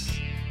 minutes?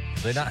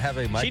 Do they not have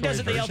a microwave She does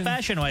it the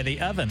old-fashioned way,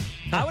 the oven.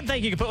 I would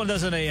think you could put one of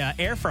those in a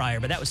air fryer,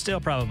 but that would still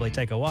probably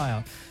take a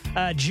while.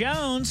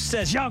 Jones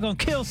says, y'all gonna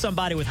kill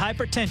somebody with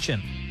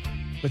hypertension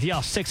with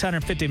y'all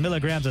 650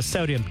 milligrams of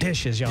sodium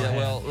dishes y'all have.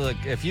 Well, look,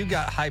 if you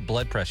got high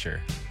blood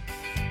pressure,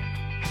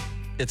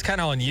 it's kind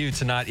of on you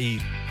to not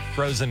eat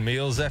frozen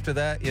meals after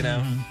that,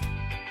 Mm-hmm.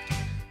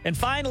 And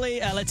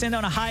finally, let's end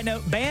on a high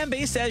note.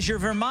 Bambi says, your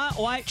Vermont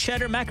white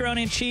cheddar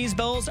macaroni and cheese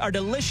bowls are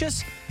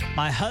delicious.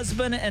 My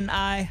husband and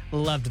I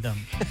loved them.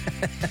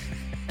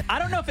 I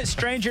don't know if it's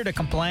stranger to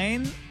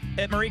complain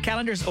at Marie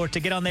Callender's or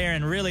to get on there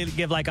and really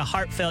give like a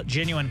heartfelt,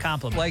 genuine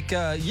compliment. Like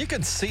you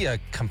could see a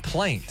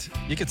complaint.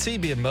 You could see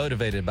being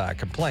motivated by a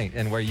complaint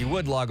and where you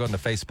would log on to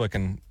Facebook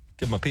and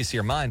give them a piece of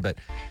your mind, but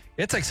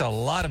it takes a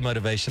lot of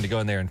motivation to go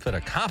in there and put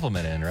a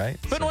compliment in, right?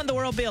 Wouldn't the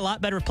world be a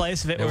lot better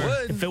place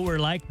if it were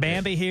like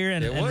Bambi here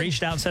and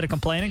reached out instead of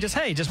complaining? Just,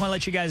 hey, just want to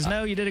let you guys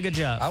know you did a good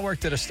job. I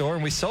worked at a store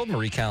and we sold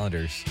Marie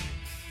Callender's.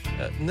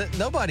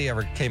 Nobody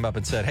ever came up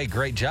and said, hey,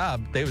 great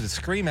job. They would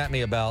scream at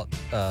me about,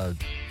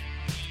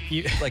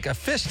 like a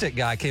fish stick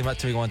guy came up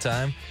to me one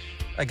time.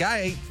 A guy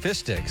ate fish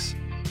sticks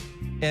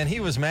and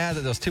he was mad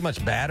that there was too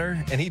much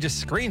batter and he just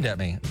screamed at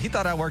me. He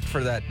thought I worked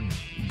for that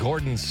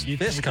Gordon's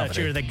Fish Company. Thought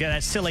you were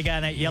that silly guy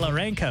in that yellow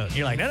raincoat.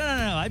 You're like, no,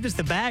 I'm just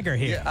the bagger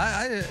here.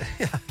 Yeah.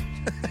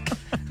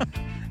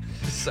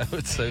 So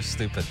it's so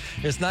stupid.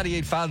 It's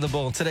 98.5 The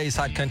Bull in today's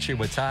Hot Country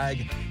with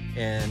Tig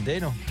and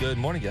Daniel. Good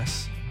morning,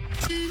 guys.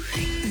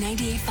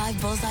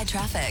 98.5 Bullseye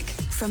Traffic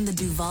from the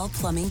Duval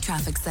Plumbing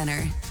Traffic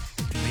Center.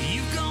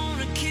 You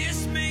gonna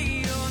kiss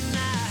me or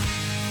not?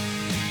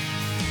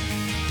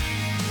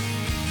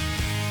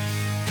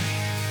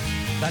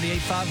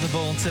 98.5 The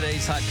Bull in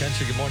today's Hot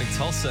Country. Good morning,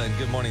 Tulsa, and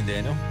good morning,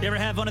 Daniel. You ever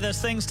have one of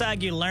those things,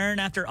 Tig, you learn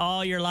after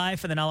all your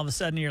life, and then all of a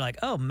sudden you're like,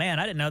 oh, man,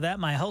 I didn't know that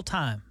my whole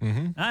time.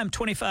 Mm-hmm. I'm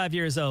 25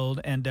 years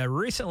old, and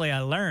recently I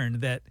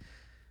learned that,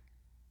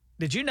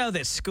 did you know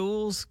that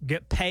schools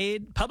get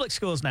paid, public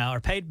schools now are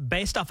paid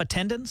based off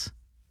attendance?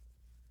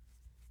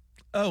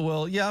 Oh,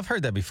 well, yeah, I've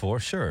heard that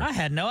before, sure. I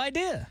had no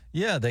idea.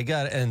 Yeah, they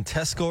got, and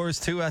test scores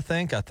too, I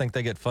think. I think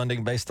they get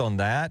funding based on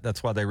that.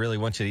 That's why they really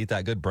want you to eat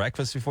that good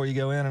breakfast before you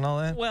go in and all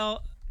that.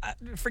 Well,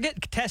 forget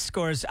test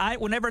scores.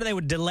 Whenever they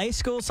would delay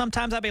school,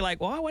 sometimes I'd be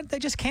like, well, why don't they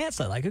just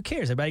cancel it? Like, who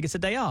cares? Everybody gets a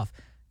day off.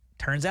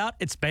 Turns out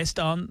it's based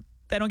on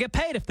they don't get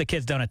paid if the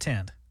kids don't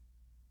attend.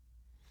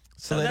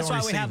 So that's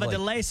why we have a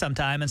delay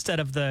sometime instead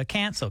of the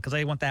cancel, because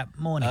they want that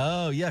money.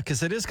 Oh, yeah,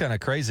 because it is kind of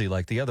crazy.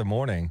 Like the other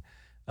morning,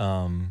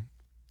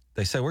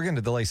 they said, we're going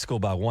to delay school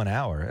by 1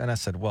 hour. And I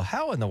said, well,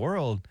 how in the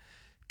world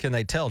can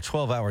they tell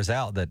 12 hours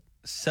out that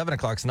 7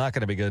 o'clock's not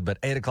going to be good, but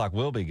 8 o'clock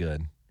will be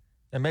good.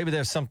 And maybe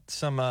there's some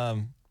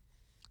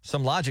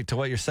logic to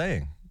what you're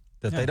saying,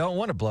 that they don't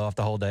want to blow off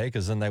the whole day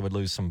because then they would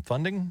lose some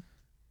funding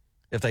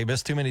if they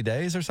miss too many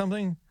days or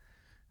something.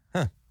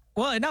 Huh.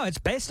 Well, no, it's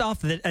based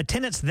off the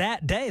attendance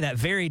that day, that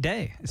very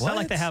day. It's not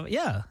like they have,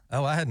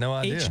 Oh, I had no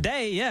idea. Each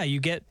day, you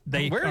get,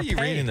 Where are you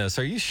paid. reading this?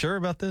 Are you sure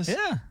about this?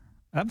 Yeah,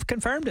 I've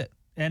confirmed it.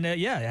 And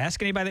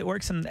ask anybody that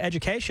works in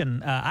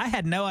education. I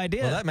had no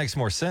idea. Well, that makes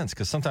more sense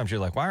because sometimes you're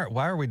like,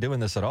 why are we doing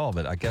this at all?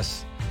 But I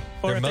guess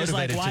or they're if there's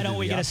like, motivated why to don't do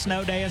we the get a opposite.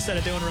 snow day instead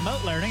of doing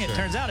remote learning? Sure. It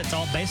turns out it's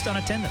all based on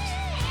attendance.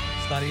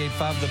 It's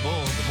 98.5 The Bull.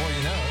 The more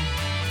you know.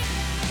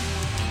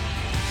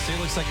 See, it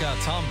looks like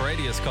Tom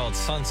Brady has called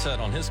sunset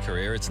on his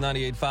career. It's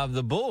 98.5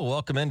 The Bull.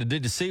 Welcome into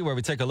Did You See, where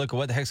we take a look at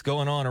what the heck's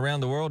going on around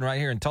the world right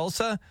here in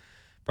Tulsa.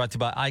 Brought to you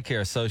by Eye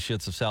Care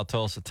Associates of South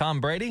Tulsa.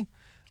 Tom Brady,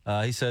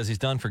 he says he's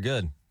done for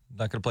good.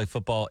 Not going to play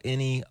football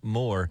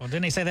anymore. Well,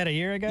 didn't he say that a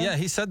year ago? Yeah,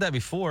 he said that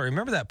before.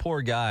 Remember that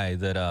poor guy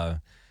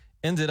that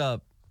ended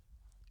up,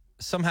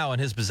 somehow in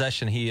his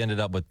possession, he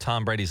ended up with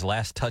Tom Brady's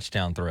last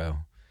touchdown throw.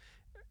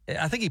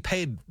 I think he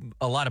paid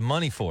a lot of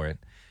money for it.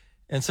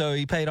 And so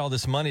he paid all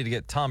this money to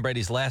get Tom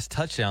Brady's last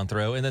touchdown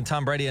throw. And then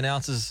Tom Brady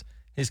announces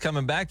he's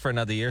coming back for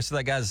another year. So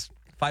that guy's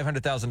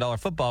 $500,000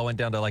 football went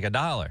down to like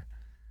 $1.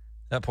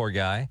 That poor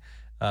guy.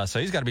 So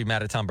he's got to be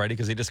mad at Tom Brady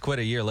because he just quit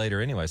a year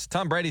later anyway. So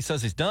Tom Brady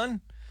says he's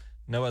done.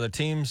 No other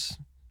teams,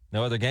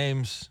 no other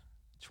games,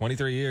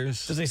 23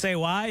 years. Does he say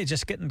why? He's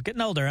just getting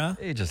older, huh?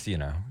 He just,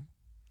 I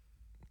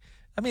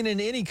mean,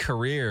 in any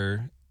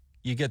career,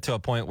 you get to a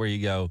point where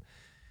you go,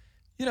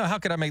 how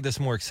could I make this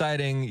more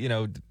exciting?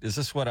 Is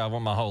this what I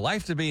want my whole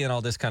life to be and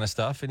all this kind of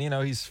stuff? And,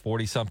 he's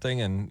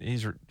 40-something and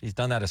he's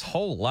done that his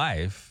whole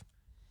life.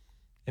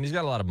 And he's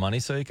got a lot of money,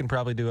 so he can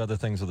probably do other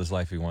things with his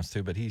life if he wants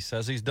to. But he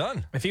says he's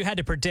done. If you had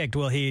to predict,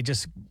 will he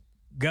just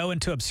go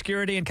into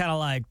obscurity and kind of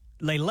like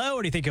lay low,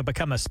 or do you think he'll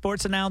become a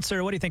sports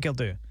announcer? What do you think he'll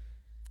do?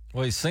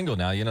 Well, he's single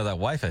now. That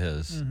wife of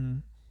his,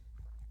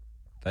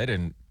 they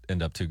didn't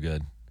end up too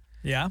good.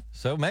 Yeah.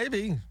 So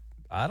maybe,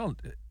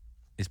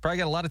 he's probably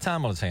got a lot of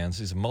time on his hands.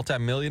 He's a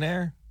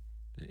multimillionaire.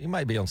 He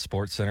might be on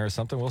Sports Center or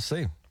something. We'll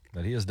see.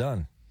 But he is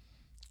done.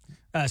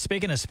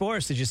 Speaking of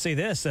sports, did you see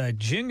this? A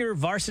junior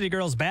varsity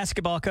girls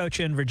basketball coach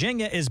in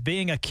Virginia is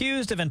being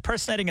accused of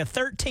impersonating a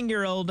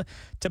 13-year-old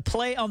to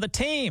play on the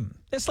team.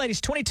 This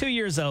lady's 22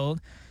 years old.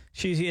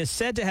 She is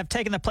said to have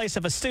taken the place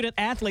of a student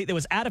athlete that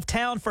was out of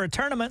town for a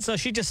tournament, so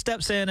she just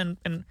steps in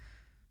and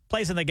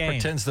plays in the game.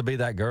 Pretends to be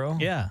that girl?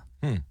 Yeah.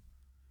 Why?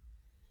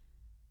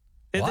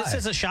 This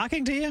isn't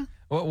shocking to you?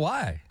 Well,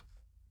 why?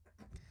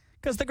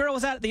 Because the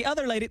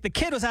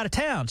kid was out of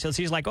town. So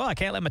she's like, I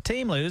can't let my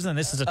team lose, and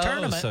this is a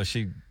tournament. So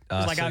she's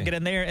like, I'll get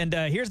in there. And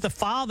here's the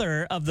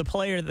father of the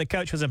player that the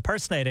coach was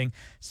impersonating,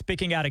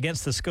 speaking out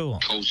against the school.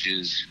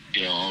 Coaches,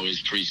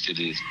 always preach to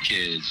the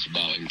kids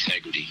about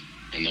integrity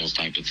and those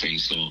type of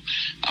things. So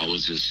I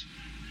was just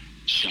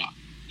shocked.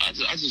 I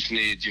just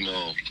need,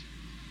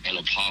 an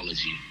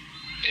apology,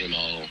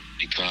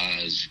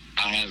 because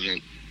I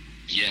haven't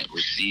yet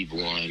received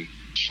one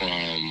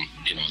from,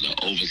 the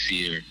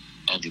overseer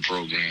of the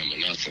program or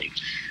nothing.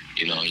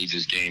 He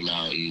just came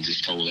out and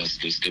just told us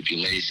the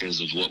stipulations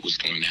of what was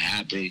going to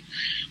happen,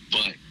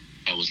 but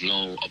there was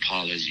no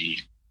apology.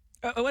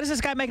 What is this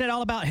guy making it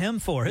all about him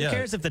for? Who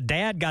cares if the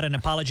dad got an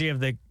apology of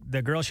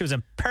the girl she was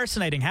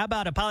impersonating? How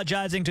about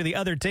apologizing to the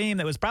other team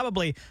that was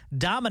probably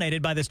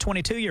dominated by this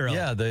 22-year-old?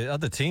 Yeah, the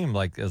other team,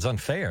 is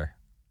unfair.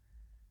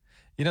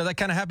 That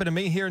kind of happened to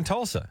me here in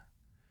Tulsa.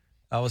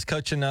 I was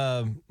coaching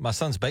my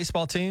son's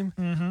baseball team,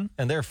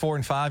 and they're 4-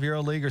 and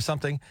 5-year-old league or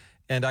something.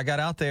 And I got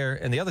out there,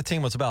 and the other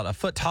team was about a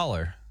foot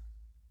taller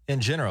in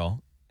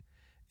general.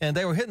 And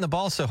they were hitting the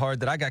ball so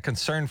hard that I got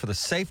concerned for the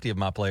safety of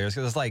my players.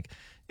 Because it's like,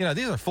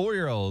 these are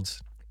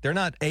 4-year-olds. They're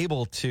not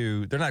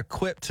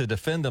equipped to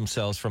defend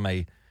themselves from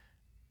a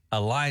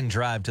line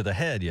drive to the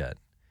head yet.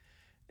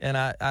 And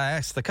I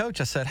asked the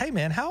coach, I said, hey,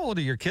 man, how old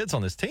are your kids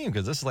on this team?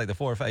 Because this is like the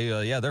 4 or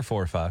 5. Yeah, they're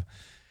 4 or 5.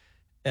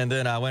 And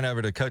then I went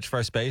over to coach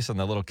first base, and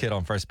the little kid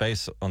on first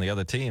base on the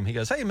other team, he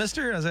goes, hey,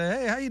 mister. I said,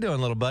 hey, how you doing,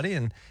 little buddy?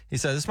 And he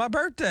said, it's my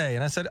birthday.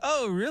 And I said,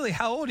 oh, really?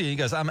 How old are you? He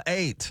goes, I'm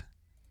 8.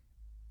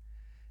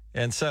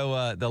 And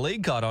so the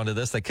league caught on to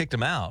this. They kicked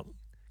him out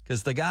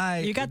because the guy.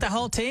 You got the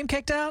whole team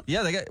kicked out?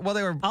 Yeah, they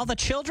were. All the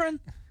children?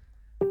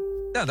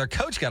 No, their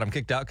coach got him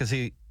kicked out because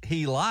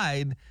he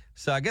lied.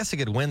 So I guess he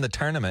could win the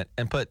tournament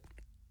and put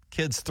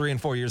kids 3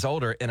 and 4 years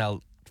older in a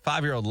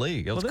 5-year-old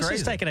league. It was this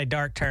crazy. is taking a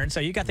dark turn.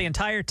 So you got the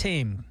entire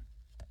team.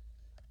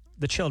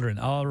 The children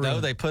all ruined. No,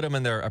 they put them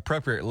in their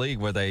appropriate league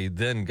where they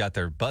then got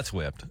their butts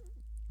whipped.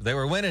 They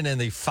were winning in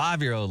the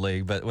 5-year-old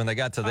league, but when they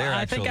got to their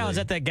I think I was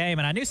at that game,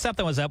 and I knew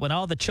something was up when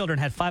all the children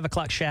had 5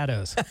 o'clock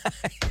shadows.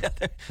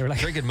 They were like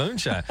drinking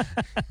moonshine.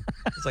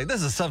 It's like,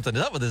 this is something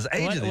up with this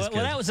age of these kids.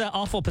 Well, that was an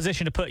awful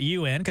position to put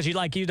you in because you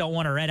don't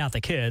want to rat out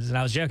the kids, and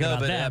I was joking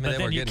about that. But then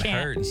they were you getting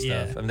can't hurt and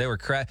stuff. Yeah. I mean, they were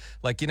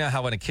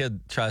how when a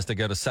kid tries to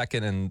go to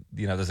second and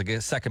there's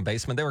a second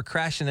baseman, they were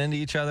crashing into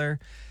each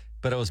other.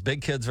 but it was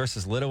big kids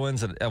versus little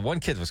ones. And one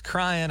kid was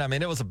crying. I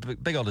mean, it was a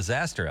big old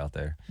disaster out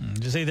there.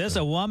 Did you see this?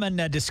 A woman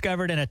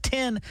discovered a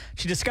tin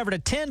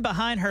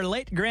behind her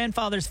late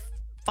grandfather's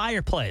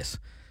fireplace.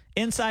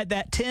 Inside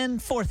that tin,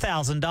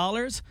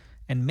 $4,000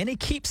 and many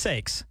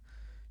keepsakes.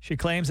 She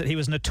claims that he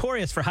was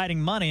notorious for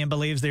hiding money and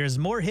believes there is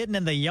more hidden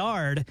in the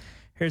yard.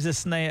 Here's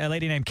this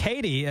lady named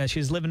Katie.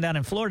 She's living down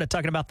in Florida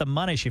talking about the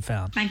money she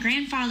found. My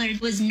grandfather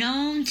was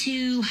known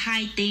to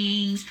hide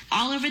things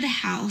all over the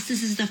house.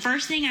 This is the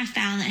first thing I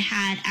found that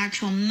had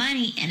actual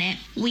money in it.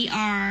 We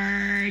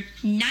are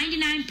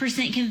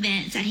 99%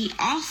 convinced that he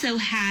also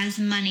has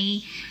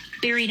money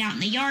buried out in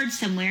the yard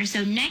somewhere.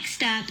 So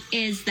next up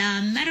is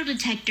the metal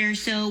detector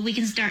so we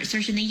can start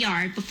searching the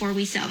yard before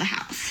we sell the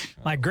house.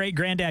 My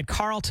great-granddad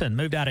Carlton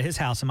moved out of his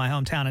house in my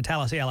hometown in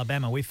Tallahassee,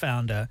 Alabama. We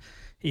found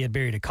he had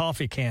buried a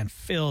coffee can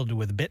filled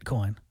with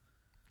Bitcoin.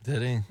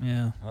 Did he?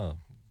 Yeah. Oh,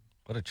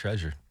 what a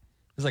treasure.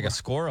 He's like a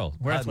squirrel.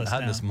 Worthless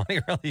hiding now. this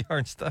money around the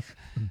yard stuff.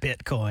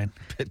 Bitcoin.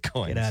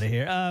 Bitcoin. Get out of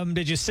here.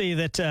 Did you see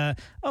that?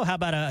 How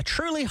about a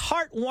truly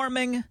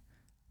heartwarming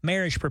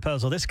marriage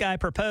proposal? This guy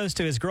proposed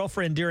to his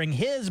girlfriend during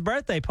his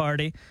birthday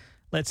party.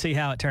 Let's see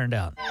how it turned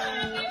out.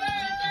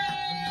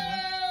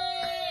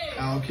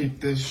 I'll keep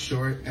this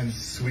short and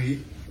sweet.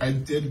 I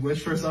did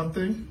wish for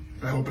something.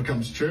 I hope it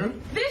comes true.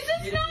 This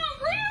is not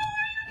real!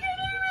 Are you kidding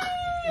me?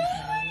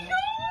 Oh my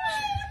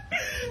God!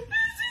 This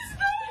is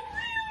not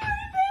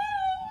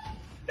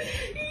real!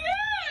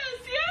 Yes!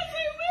 Yes,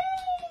 it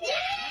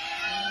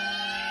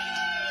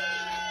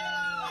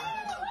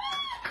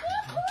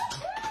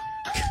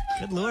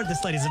will! Good Lord,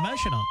 this lady's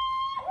emotional.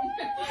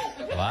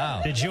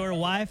 Wow. Did your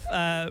wife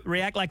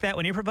react like that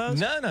when you proposed?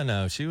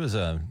 No. She was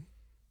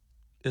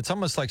it's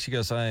almost like she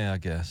goes, I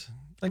guess.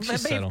 Like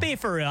she's settled. Be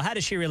for real. How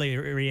did she really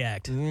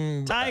react? Tig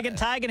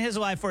and his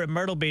wife were at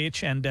Myrtle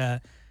Beach, and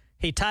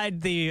he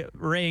tied the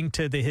ring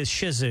to his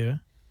Shih Tzu.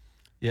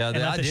 Yeah,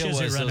 the idea was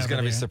it was going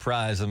to be a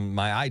surprise, and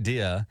my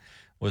idea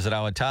was that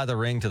I would tie the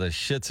ring to the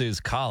Shih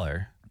Tzu's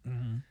collar,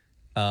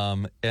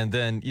 and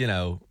then,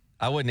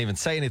 I wouldn't even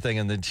say anything,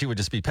 and then she would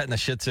just be petting the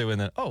Shih Tzu,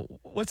 and then, oh,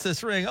 what's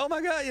this ring? Oh,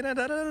 my God,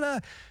 da-da-da-da.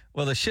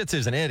 Well, the Shih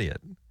Tzu's an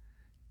idiot,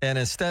 and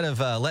instead of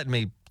letting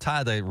me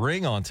tie the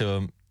ring onto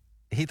him,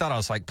 he thought I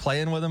was, like,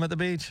 playing with him at the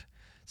beach.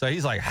 So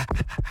he's like,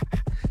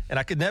 and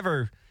I could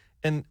never,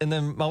 and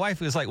then my wife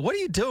was like, what are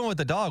you doing with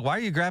the dog? Why are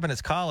you grabbing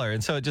its collar?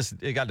 And so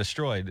it got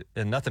destroyed,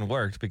 and nothing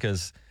worked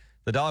because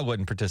the dog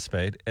wouldn't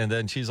participate. And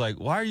then she's like,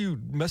 why are you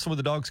messing with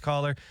the dog's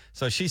collar?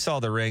 So she saw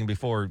the ring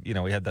before,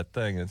 we had that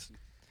thing.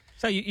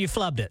 So you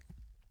flubbed it.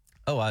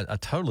 Oh, I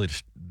totally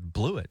just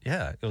blew it.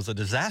 Yeah, it was a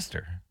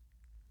disaster.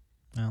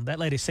 Well, that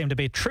lady seemed to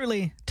be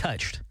truly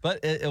touched.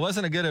 But it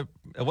wasn't a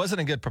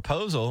good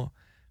proposal.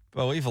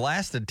 But we've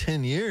lasted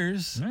 10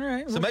 years. All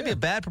right. So maybe a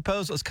bad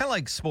proposal. It's kind of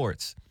like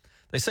sports.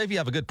 They say if you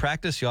have a good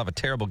practice, you'll have a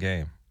terrible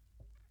game.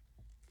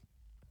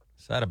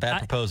 So I had a bad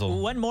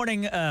proposal. One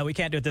morning, we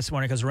can't do it this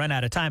morning because we're running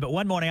out of time, but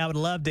one morning I would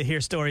love to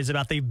hear stories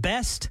about the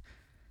best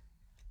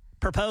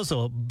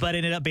proposal, but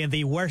ended up being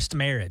the worst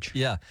marriage.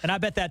 Yeah. And I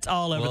bet that's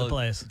all over the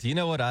place. Do you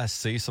know what I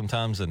see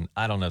sometimes? And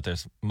I don't know if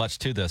there's much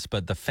to this,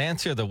 but the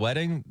fancier the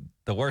wedding,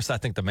 the worse I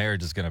think the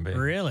marriage is going to be.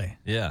 Really?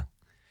 Yeah.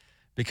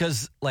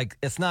 Because,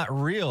 it's not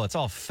real. It's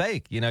all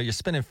fake. You're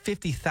spending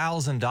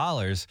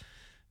 $50,000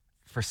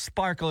 for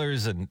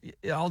sparklers and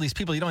all these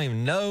people you don't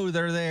even know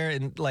they're there.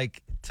 And,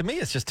 to me,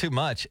 it's just too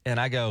much. And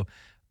I go,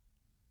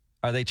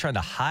 are they trying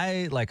to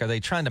hide? Are they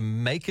trying to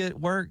make it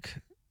work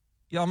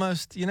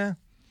almost,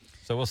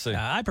 So we'll see.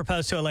 I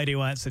proposed to a lady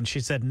once, and she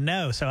said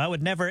no. So I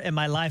would never in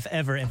my life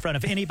ever in front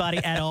of anybody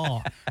at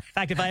all. In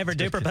fact, if I ever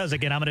do propose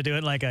again, I'm going to do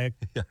it like a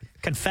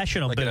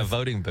confessional booth. Like in a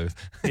voting booth.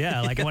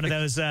 Yeah, like one of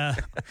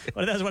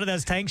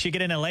those tanks you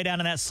get in and lay down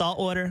in that salt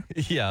water.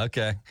 Yeah,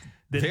 okay.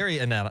 Very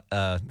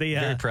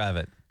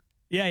private.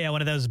 Yeah,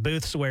 one of those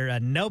booths where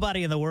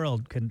nobody in the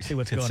world can see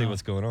what's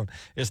going on.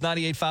 It's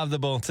 98.5 The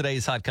Bull,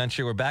 today's Hot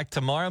Country. We're back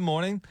tomorrow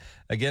morning,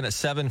 again at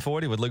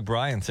 7:40 with Luke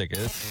Bryan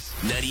tickets.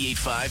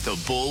 98.5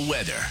 The Bull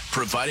weather,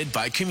 provided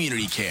by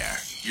Community Care,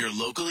 your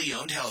locally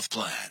owned health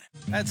plan.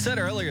 I had said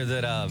earlier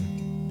that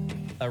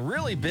a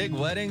really big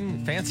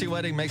wedding, fancy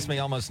wedding, makes me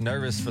almost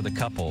nervous for the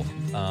couple.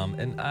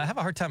 And I have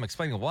a hard time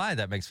explaining why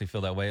that makes me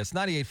feel that way. It's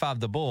 98.5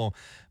 The Bull,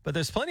 but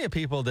there's plenty of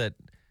people that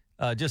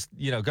just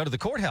go to the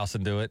courthouse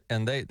and do it,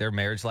 and their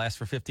marriage lasts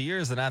for 50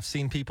 years. And I've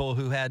seen people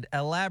who had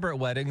elaborate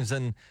weddings,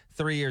 and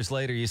 3 years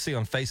later, you see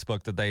on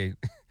Facebook that they,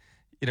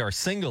 are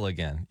single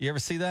again. You ever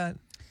see that?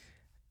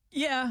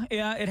 Yeah,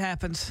 it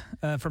happens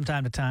from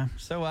time to time.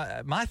 So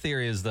my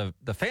theory is the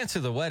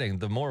fancier the wedding,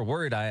 the more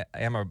worried I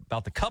am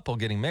about the couple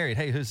getting married.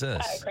 Hey, who's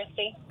this? Hi,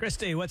 Christy.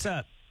 Christy, what's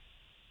up?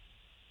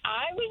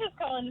 I was just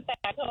calling to say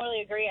I totally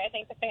agree. I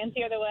think the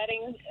fancier the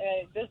wedding,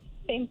 just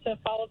seems to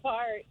fall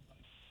apart.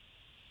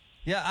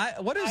 Yeah,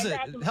 what is it?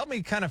 Help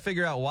me kind of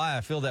figure out why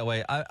I feel that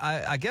way.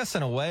 I guess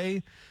in a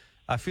way,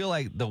 I feel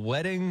like the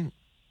wedding,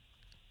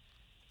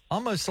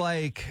 almost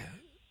like,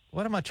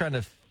 what am I trying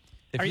to?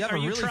 If you have a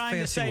really fancy wedding,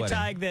 trying to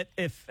say, Tig, that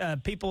if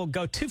people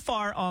go too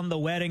far on the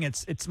wedding,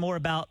 it's more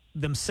about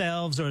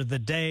themselves or the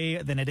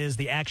day than it is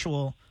the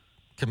actual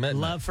commitment.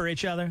 Love for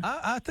each other?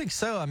 I think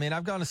so. I mean,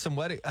 I've gone to some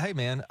wedding. Hey,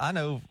 man, I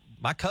know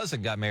my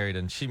cousin got married,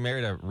 and she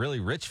married a really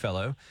rich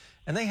fellow,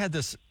 and they had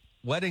this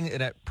wedding,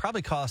 and it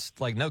probably cost,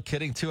 like, no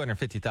kidding,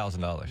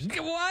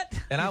 $250,000. What?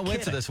 And I You're went to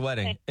kidding. this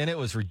wedding, and it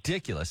was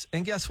ridiculous.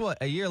 And guess what?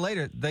 A year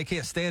later, they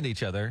can't stand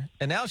each other,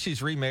 and now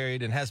she's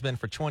remarried and has been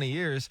for 20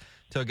 years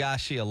to a guy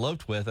she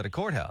eloped with at a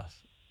courthouse,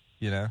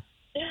 you know?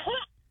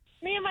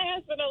 Me and my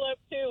husband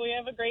eloped too. We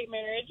have a great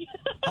marriage.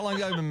 How long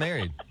have you been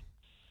married?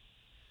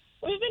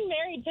 We've been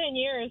married 10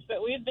 years,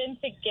 but we've been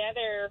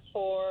together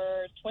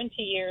for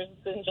 20 years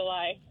in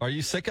July. Are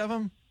you sick of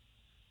him?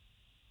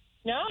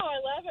 No, I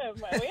love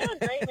him. We have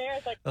a great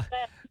marriage like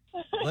that.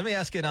 Let me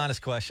ask you an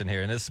honest question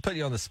here, and this is put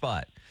you on the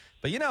spot.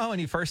 But you know how when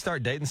you first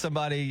start dating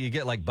somebody, you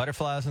get like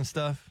butterflies and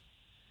stuff?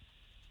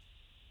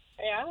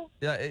 Yeah.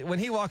 Yeah. When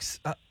he walks,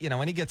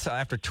 when he gets,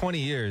 after 20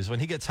 years, when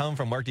he gets home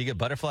from work, do you get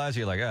butterflies?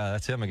 You're like,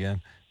 that's him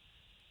again.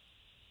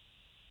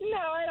 No,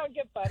 I don't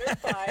get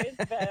butterflies,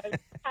 but...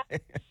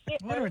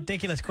 What a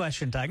ridiculous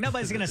question, Doug.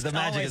 Nobody's going The to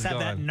magic always is have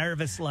that gone.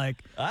 nervous,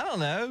 like... I don't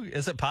know.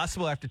 Is it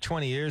possible after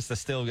 20 years to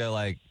still go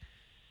like,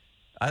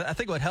 I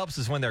think what helps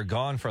is when they're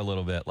gone for a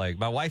little bit. Like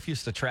my wife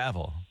used to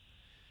travel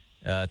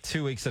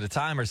 2 weeks at a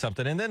time or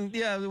something. And then,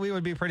 we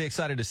would be pretty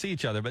excited to see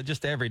each other. But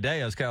just every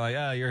day I was kind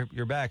of like,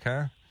 you're back,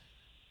 huh?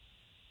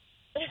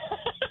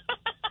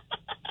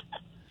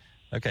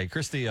 Okay.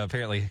 Christy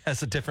apparently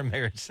has a different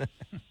marriage.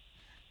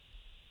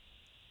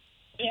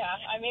 Yeah,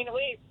 I mean,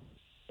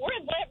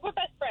 we're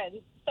best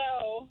friends,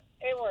 so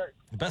it works.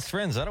 Best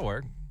friends, that'll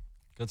work.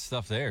 Good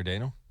stuff there,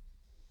 Daniel.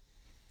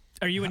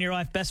 Are you and your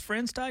wife best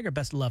friends, Doug, or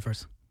best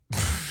lovers?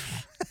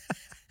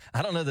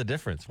 I don't know the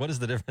difference. What is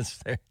the difference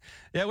there?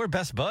 Yeah, we're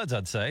best buds,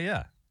 I'd say.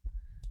 Yeah.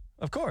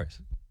 Of course.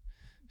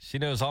 She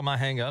knows all my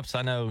hang-ups.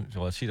 I know,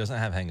 well, she doesn't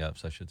have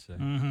hang-ups, I should say.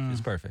 Mm-hmm.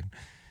 She's perfect.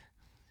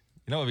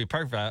 You know what would be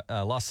perfect?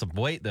 I lost some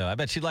weight, though. I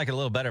bet she'd like it a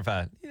little better if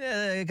I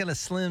kind of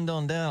slimmed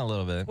on down a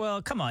little bit.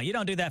 Well, come on. You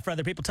don't do that for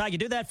other people, Ty. You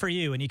do that for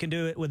you, and you can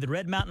do it with the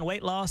Red Mountain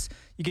Weight Loss.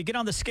 You could get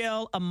on the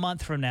scale a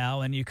month from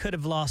now, and you could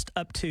have lost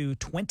up to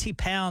 20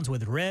 pounds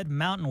with Red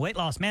Mountain Weight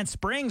Loss. Man,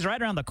 spring's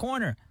right around the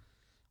corner.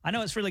 I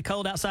know it's really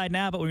cold outside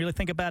now, but when we really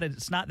think about it,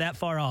 it's not that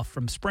far off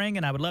from spring,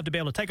 and I would love to be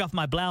able to take off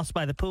my blouse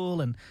by the pool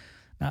and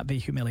not be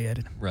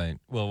humiliated. Right.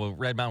 Well, with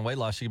Red Mountain Weight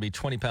Loss, you can be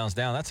 20 pounds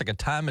down. That's like a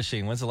time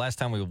machine. When's the last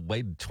time we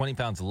weighed 20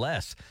 pounds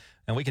less?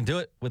 And we can do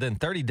it within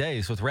 30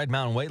 days with Red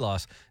Mountain Weight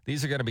Loss.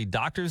 These are going to be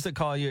doctors that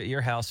call you at your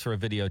house for a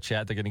video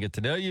chat. They're going to get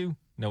to know you,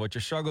 know what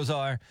your struggles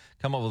are,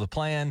 come up with a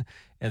plan,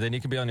 and then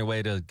you can be on your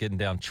way to getting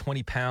down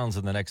 20 pounds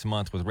in the next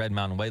month with Red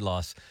Mountain Weight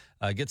Loss.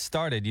 Get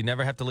started. You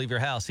never have to leave your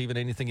house. Even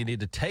anything you need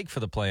to take for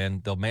the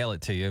plan, they'll mail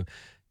it to you.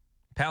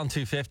 Pound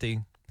 250,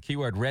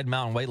 keyword Red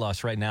Mountain Weight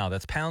Loss right now.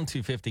 That's pound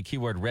 250,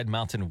 keyword Red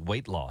Mountain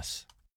Weight Loss.